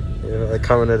 Yeah, like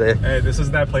coming today. Hey, this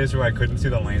is that place where I couldn't see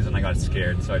the lanes and I got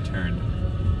scared, so I turned.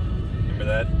 Remember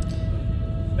that?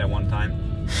 That one time?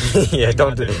 Yeah,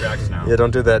 don't do. the tracks now. Yeah,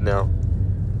 don't do that now.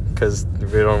 Because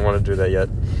we don't want to do that yet.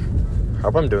 I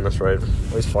hope I'm doing this right. I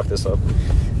always fuck this up.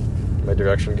 My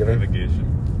direction giving. Navigation.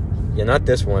 Yeah, not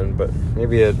this one, but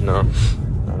maybe no,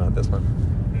 not this one.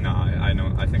 No, I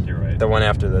know. I think you're right. The one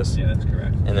after this. Yeah, that's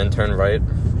correct. And then turn right,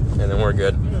 and then we're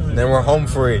good. And then we're home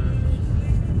free.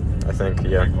 I think,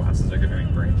 yeah. My glasses are giving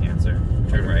me brain cancer.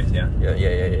 Turn right, yeah.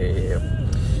 Yeah.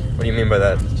 What do you mean by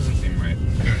that? This doesn't seem right.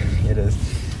 It is.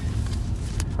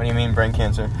 What do you mean brain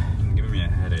cancer? It's giving me a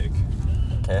headache.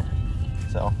 Okay.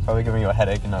 So, probably giving you a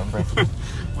headache and not brain cancer.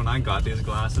 When I got these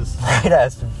glasses, Right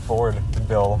ass board,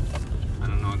 Bill. I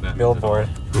don't know what that Billboard.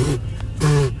 means.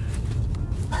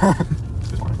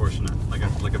 Disproportionate, like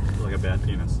a bad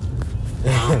penis.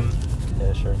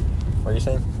 Yeah, sure. What are you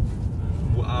saying?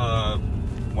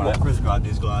 When I first got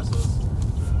these glasses,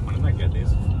 when did I get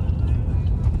these?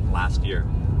 Last year.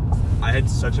 I had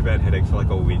such a bad headache for like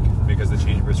a week because the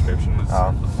change of prescription was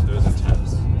it was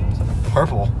intense.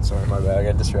 Purple. Sorry, my bad. I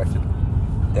got distracted.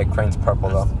 That crane's purple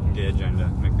That's though. gay agenda.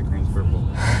 Make the cranes purple.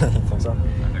 You think so? I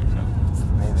think so.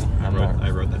 Maybe. I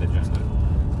wrote that agenda.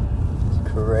 It's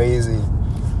crazy.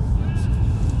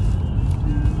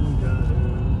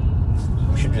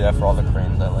 We should do that for all the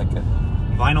cranes. I like it.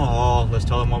 Vinyl Hall. Let's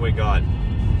tell them what we got.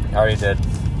 I already did.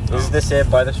 Is This It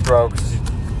by The Strokes.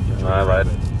 No, I lied.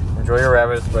 Enjoy Your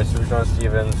Rabbits by Sue John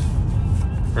Stevens.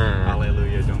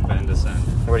 Hallelujah, don't bend, descend.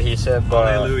 What he said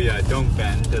Hallelujah, don't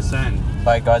bend, descend.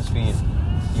 by Godspeed,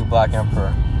 You Black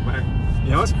Emperor.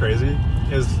 You know what's crazy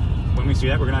is when we see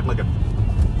that we're gonna have like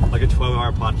a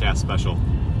 12-hour podcast special.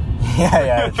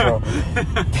 yeah, true.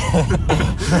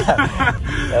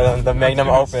 The magnum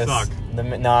That's gonna opus. suck. It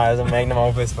was a magnum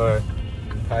opus for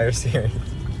the entire series.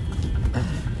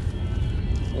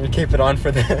 We keep it on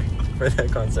for the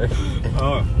concert.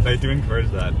 Oh, they do encourage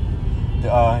that.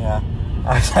 Oh yeah.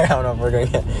 I don't know if we're gonna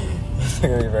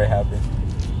be very happy,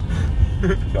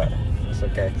 but it's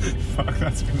okay. Fuck,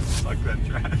 that's gonna suck that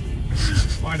trash.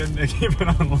 Why didn't they keep it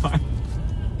online?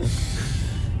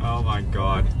 Oh my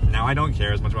god. Now I don't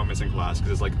care as much about missing class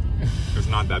because it's like it's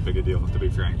not that big a deal, to be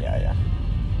frank. Yeah.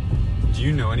 Do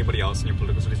you know anybody else in your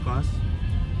political studies class?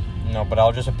 No, but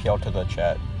I'll just appeal to the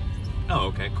chat. Oh,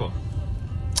 okay, cool.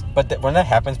 But when that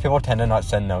happens, people tend to not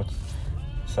send notes.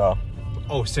 So.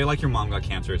 Oh, say like your mom got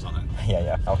cancer or something.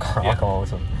 Yeah. I'll come up with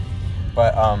something.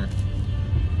 But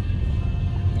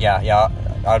yeah.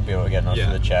 I'd be able to get notes to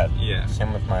the chat. Yeah.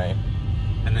 Same with my.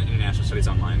 And then international studies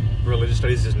online. Religious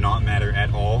studies does not matter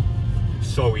at all.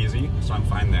 So easy, so I'm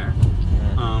fine there.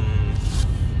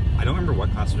 I don't remember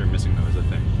what classes are missing though, is the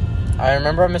thing. I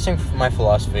remember I'm missing my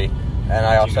philosophy, and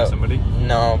I Do also. you know somebody?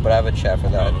 No, but I have a chat for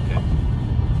that. Oh, okay.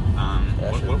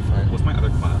 What's my other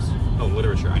class? Oh,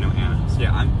 literature. I know Anna's.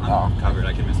 Yeah, I'm covered.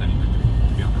 I can miss anything,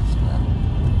 to be honest.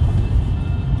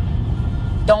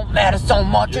 Don't matter so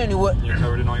much anyway. You're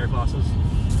covered in all your classes?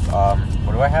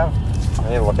 What do I have? I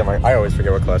need to look at I always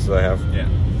forget what classes I have. Yeah.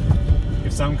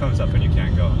 If something comes up and you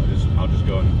can't go, I'll just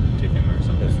go and take him or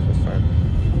something. That's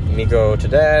fine. Me go to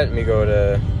that. Me go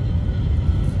to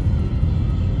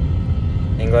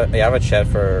English. Yeah, I have a chat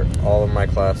for all of my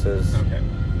classes. Okay.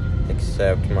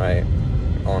 Except my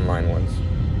online ones,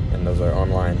 and those are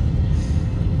online.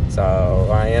 So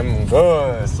I am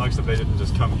good. It sucks that they didn't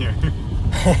just come here.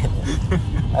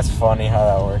 That's funny how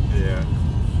that works. Yeah.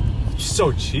 It's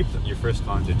so cheap that your first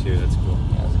concert too. That's cool.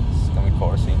 Yeah, it's gonna be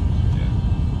cool to see. Yeah.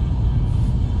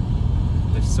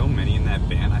 There's so many in that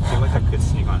band. I feel like I could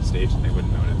sneak on stage and they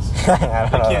wouldn't notice. I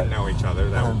They can't know each other.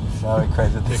 That would be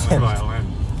crazy. take my violin.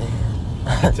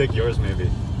 I'd take yours maybe.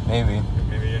 Maybe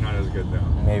Maybe you're not as good though.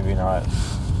 Maybe not.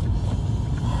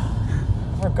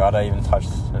 I forgot I even touched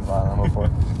the violin before.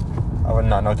 I would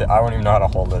not know. I wouldn't even know how to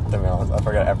hold it. To be honest, I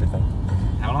forgot everything.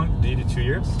 How long? Did you do 2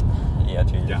 years? Yeah,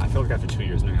 2 years. Yeah, I feel like after 2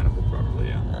 years knowing how to hold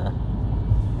properly,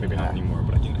 maybe not anymore,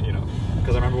 but you know,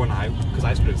 because I remember because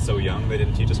I started so young, they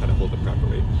didn't teach us how to hold it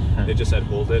properly. They just said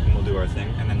hold it and we'll do our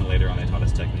thing, and then later on they taught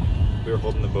us technique. We were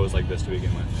holding the bows like this to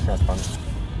begin with. That's funny.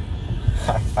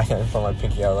 I can't put my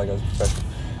pinky out like I was professional.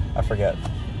 I forget.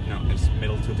 No, it's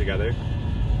middle two together.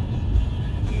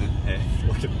 And then, hey,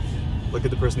 look at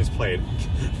the person who's played.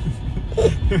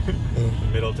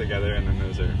 Middle together, and then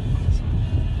those are on this one.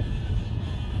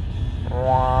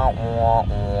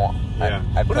 Yeah.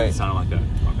 I what played. does it sound like that?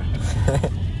 Okay.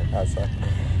 That sucks.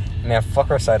 Man, fuck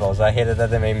recitals. I hated that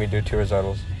they made me do 2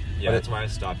 recitals. Yeah, that's why I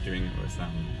stopped doing it with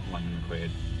London McQuaid.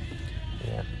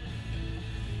 Yeah.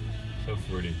 So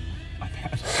fruity. My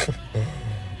bad.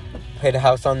 Played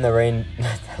House on the Rain.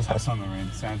 House on the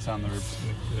Rain. Santa on the roof.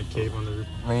 Nick Cave on the roof.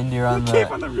 Reindeer on the...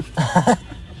 Cave on the roof.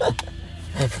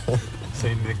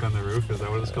 Say Nick on the roof. Is that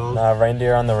what it's called? Nah,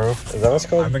 Reindeer on the Roof. Is that what it's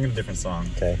called? I'm thinking a different song.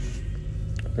 Okay.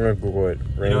 I'm gonna Google it.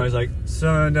 You know, it's like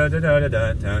da da da da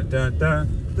da da da da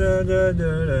da da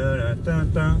da da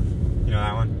da. You know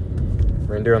that one?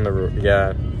 Reindeer on the Roof.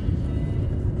 Yeah.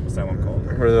 What's that one called?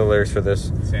 What are the lyrics for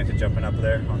this? Santa jumping up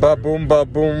there. Ba boom, boom,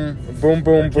 boom,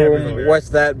 boom, boom. What's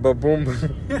that? Ba boom,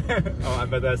 boom. Oh, I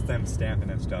bet that's them stamping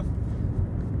and stuff.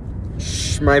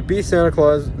 Might be Santa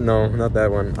Claus. No, not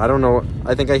that one. I don't know.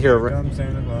 I think I hear. Here comes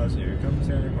Santa Claus. Here comes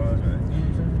Santa Claus.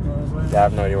 Yeah, I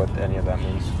have no idea what any of that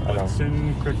means. I don't.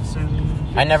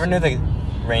 Blitzen. I never knew the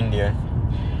reindeer.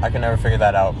 I could never figure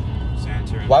that out.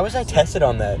 Santa. and Why was I Blitzen. tested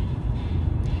on that?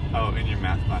 Oh, in your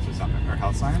math class or something, or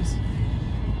health science.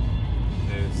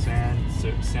 There's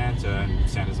Santa, and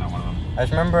Santa's not one of them. I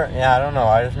just remember. Yeah, I don't know.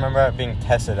 I just remember it being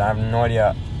tested. I have no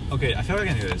idea. Okay, I feel like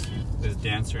I knew this. There's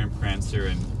Dancer and Prancer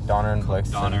and Donner and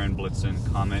Blitzen. Donner and Blitzen,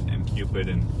 Comet and Cupid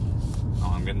and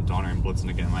I'm getting Donner and Blitzen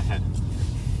again in my head.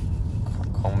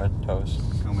 Comatose.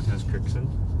 Comatose Crixin.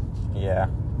 Yeah.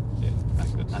 Yeah, I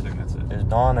think that's it. There's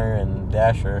Donner and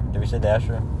Dasher. Did we say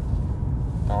Dasher?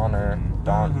 Donner.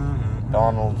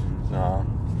 Donald. No.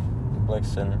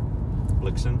 Blitzen.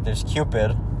 Blixen. There's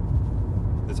Cupid.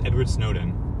 There's Edward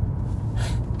Snowden.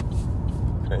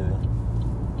 Crazy.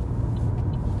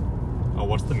 Oh,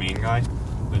 what's the main guy?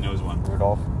 The nose one.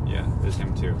 Rudolph. Yeah, there's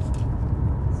him too.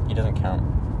 He doesn't count.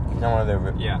 He's not one of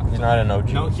their. Yeah. He's not an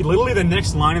OG. No, he literally the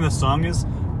next line in the song is,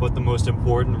 "But the most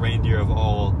important reindeer of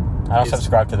all." I don't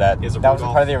subscribe to that. is That was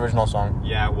Rudolph. part of the original song.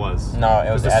 Yeah, it was. No,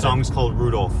 it was The added. song's called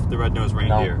Rudolph, the Red-Nosed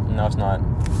Reindeer. No, it's not.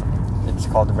 It's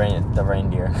called the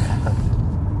reindeer.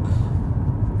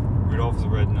 Rudolph the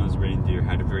Red-Nosed Reindeer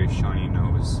had a very shiny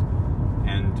nose,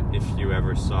 and if you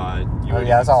ever saw it, you would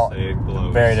that's all. say it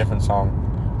glows. Very different song.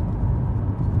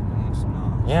 No, it's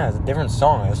not. Yeah, it's a different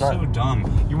song. It's not. So dumb.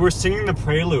 You were singing the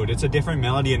prelude. It's a different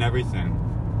melody and everything.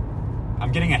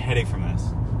 I'm getting a headache from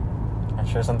this. I'm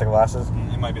sure it's not the glasses.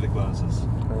 It might be the glasses.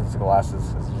 It's the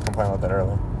glasses. You complained about that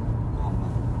earlier. Oh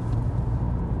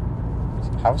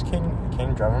no. How was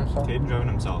Caden driving himself? Caden driving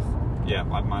himself. Yeah,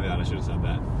 my bad. I should have said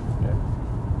that. Yeah.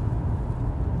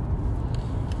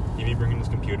 He'd be bringing his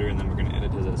computer, and then we're gonna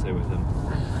edit his essay with him.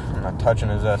 I'm not touching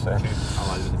his essay. Okay,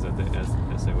 I'll edit his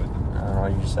essay with him. I don't know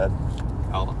what you just said.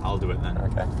 I'll do it then.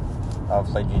 Okay. I'll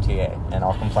play GTA and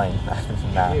I'll complain.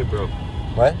 Nah. Hey, it broke.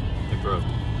 What? It broke.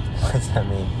 What does that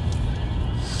mean?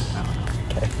 I don't know.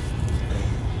 Okay.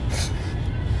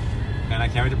 And I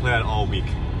can't wait to play that all week.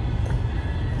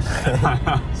 At my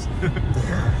house.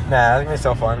 Nah, that's gonna be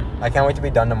so fun. I can't wait to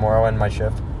be done tomorrow in my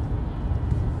shift.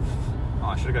 Oh,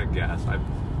 I should have got gas. I've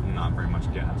not very much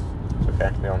gas. It's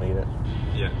okay. We don't need it.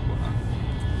 Yeah. Well,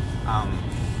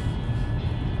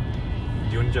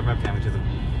 do you want to drive my family to the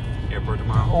airport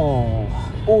tomorrow?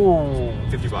 Oh.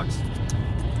 $50.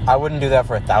 I wouldn't do that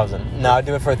for 1,000. No, I'd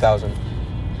do it for 1,000.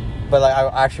 But like,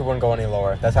 I actually wouldn't go any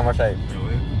lower. That's how much I.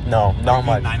 Really? No, not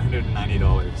much.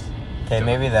 $990. Okay,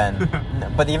 maybe then.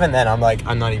 But even then, I'm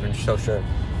not even so sure.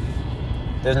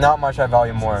 There's not much I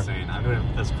value more. That's insane.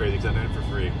 That's crazy because I'm doing it for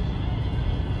free.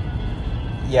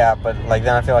 Yeah, but like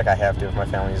then I feel like I have to if my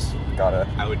family's gotta.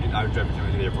 I would drive your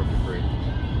family to the airport for free.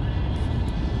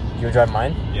 You would drive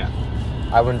mine? Yeah.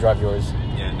 I wouldn't drive yours.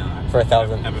 Yeah, no. For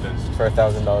 1,000. Evidence. For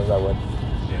 $1,000, I would.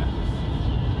 Yeah.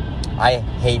 I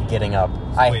hate getting up.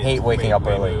 I hate waking up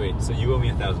early. Wait. So you owe me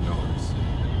 $1,000.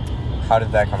 How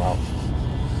did that come out?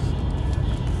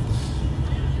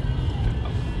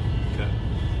 Okay.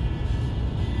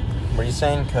 What are you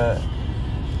saying?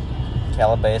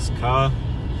 Calabasas?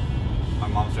 My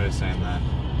mom started saying that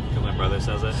because my brother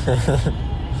says it.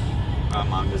 My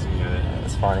mom doesn't get it.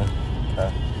 That's funny.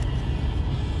 Oh.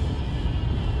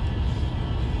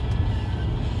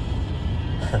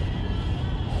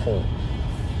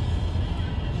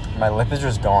 My lip is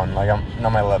just gone. Like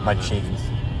not my lip, my cheek.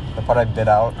 The part I bit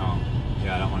out. Oh,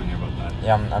 yeah, I don't want to hear about that.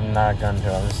 Yeah, I'm not going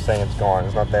to. I'm just saying it's gone.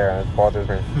 It's not there, and it bothers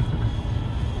me.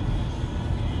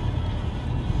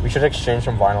 We should exchange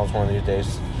some vinyls one of these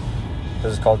days.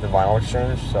 This is called the vinyl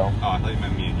exchange, so. Oh, I thought you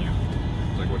meant me and you.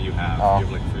 It's like, what do you have? Oh. You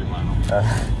have like 3 vinyl.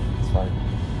 It's funny.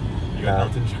 You got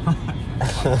Elton John.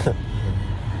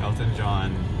 Elton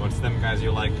John. What's them guys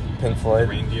you like? Pink Floyd.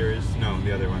 Reindeers? No,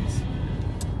 the other ones.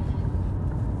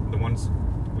 The ones.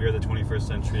 We are the 21st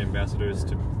century ambassadors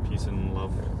to peace and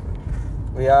love.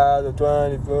 We are the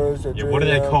 21st century. Yeah, what are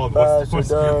they called? What's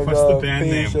the band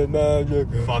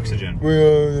name? Foxygen. We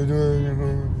are the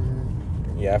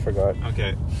 21st. Yeah, I forgot.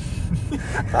 Okay.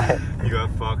 You got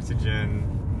Foxygen.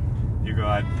 You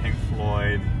got Pink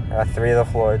Floyd. I got 3 of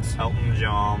the Floyds. Elton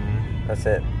John. That's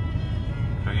it.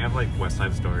 Don't you have like West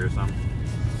Side Story or something?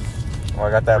 Oh, I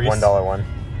got that Grease? $1 one.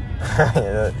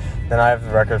 Then I have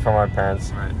the record from my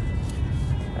parents. Right.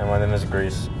 And one of them is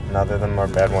Grease. Another of them are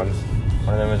bad ones.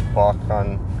 One of them is Bach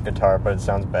on guitar, but it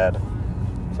sounds bad.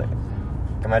 It's like,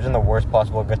 imagine the worst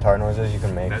possible guitar noises you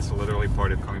can make. That's literally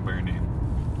part of Call Me By Your Name.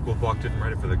 Well, Bach didn't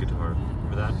write it for the guitar.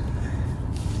 Remember that?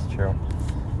 It's true.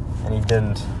 And he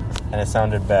didn't. And it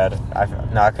sounded bad. I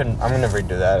couldn't. I'm going to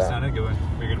redo that. It sounded good.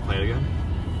 Are you going to play it again?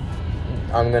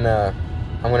 I'm going to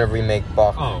I'm gonna remake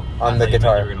Bach Oh, on the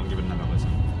guitar. You were gonna give it another listen.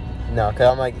 No, because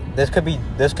I'm like, this could be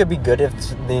good if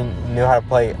they knew how to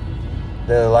play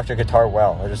the electric guitar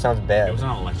well. It just sounds bad. It was an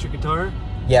electric guitar?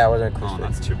 Yeah, it wasn't acoustic. Oh,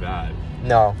 that's too bad.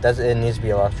 No, it needs to be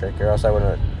electric, or else I would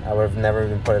have never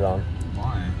even put it on.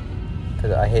 Why?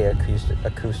 Because I hate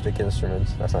acoustic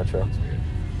instruments. That's not true. That's weird.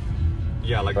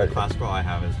 Yeah, like the classical I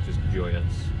have is just joyous.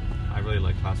 I really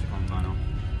like classical on vinyl.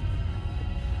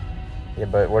 Yeah,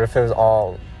 but what if it was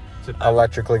all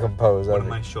electrically composed? One of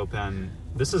my Chopin.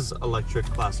 This is electric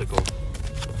classical.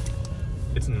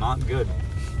 It's not good.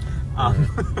 My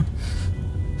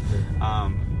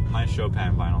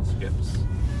Chopin vinyl skips.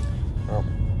 Oh.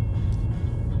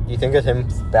 Do you think it's him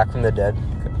back from the dead?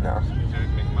 No. You think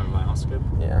make my vinyl skip?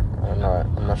 Yeah, I don't know.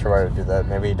 I'm not sure why he would do that.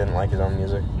 Maybe he didn't like his own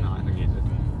music. No, I think he did.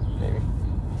 Maybe.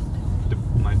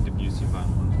 My Debussy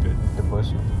vinyl one's good.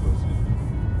 Debussy.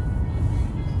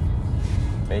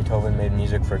 Beethoven made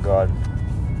music for God.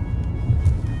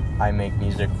 I make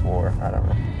music for, I don't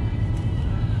know.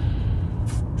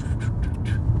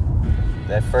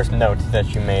 That first note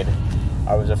that you made,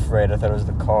 I was afraid. I thought it was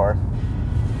the car.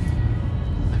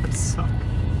 That would suck.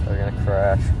 I was gonna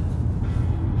crash.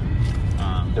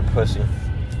 The pussy.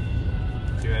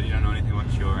 Too bad you don't know anything about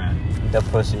Joran. The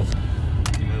pussy.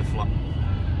 You know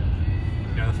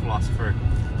the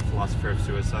philosopher of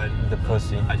suicide? The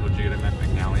pussy. I told you that I met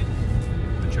McNally.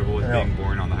 The trouble with being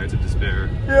born on the heights of despair.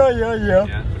 Yeah.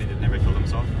 Yeah, but he never killed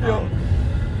himself. Yeah.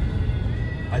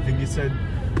 I think he said,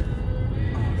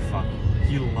 oh fuck,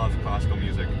 he loved classical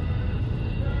music.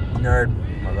 Nerd.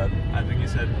 My bad. I think he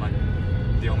said like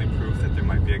the only proof that there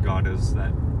might be a god is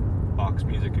that Bach's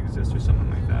music exists or something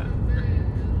like that.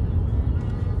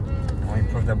 The only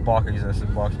proof that Bach exists is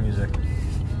Bach's music.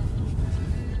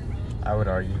 I would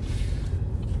argue.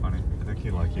 Funny. I think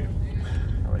he'd like you.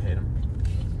 I would hate him.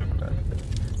 My bad.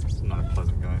 He's not a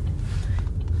pleasant guy.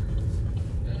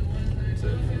 That's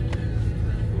it.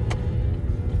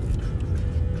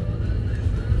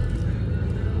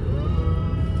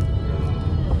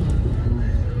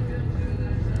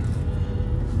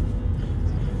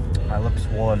 My lip's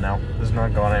swollen now. This is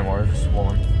not going anymore. It's just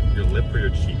swollen. Your lip or your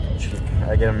cheek? Cheek.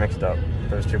 I get them mixed up.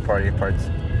 Those two parts.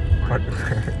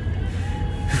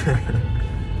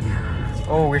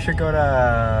 Oh, we should go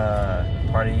to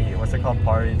party. What's it called?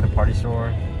 The party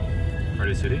store.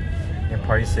 Party City? Yeah,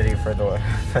 Party City for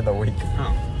the week.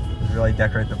 Oh. Really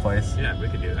decorate the place. Yeah, we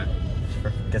could do that.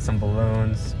 Get some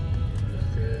balloons.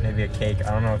 Maybe a cake.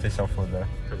 I don't know if they sell food there.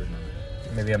 Probably not.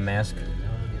 Maybe a mask.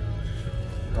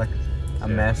 Like a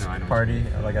mask party,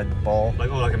 or like a ball.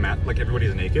 Like a mask. Like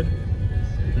everybody's naked.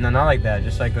 No, not like that.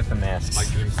 Just like with the masks. Like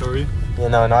Dream Story. You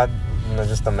know,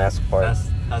 just a mask party.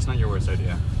 That's not your worst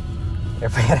idea.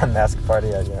 If we had a mask party,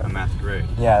 yeah. A masquerade.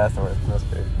 Yeah, that's the word. That's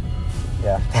good.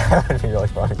 Yeah, that would be really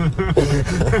funny.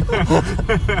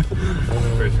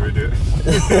 Where should we do it?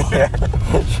 Yeah,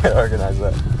 should organize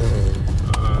that.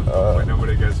 Like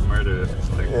nobody gets murdered.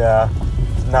 Like, yeah.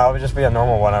 No, it would just be a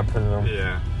normal one, I presume.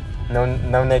 Yeah.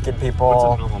 No naked people.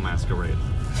 What's a normal masquerade?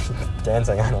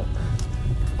 Dancing, I don't know.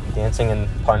 Dancing and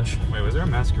punch. Wait, was there a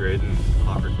masquerade in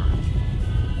Clockwork Orange?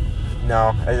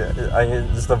 No,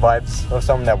 it's the vibes of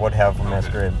something that would have a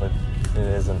masquerade, but it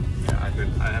isn't. Yeah,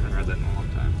 I haven't read that in a long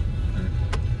time.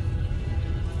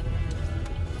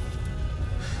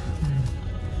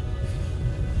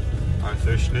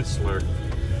 Arthur Schnitzler.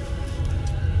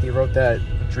 He wrote that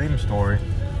dream story.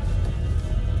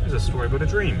 There's a story about a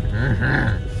dream.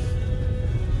 Mm-hmm.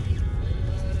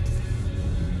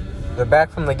 They're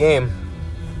back from the game.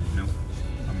 No.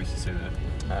 What makes you say that?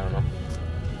 I don't know.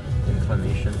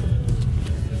 Inclination.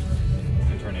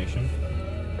 Incarnation.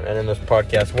 And in this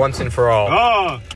podcast, once and for all. Oh!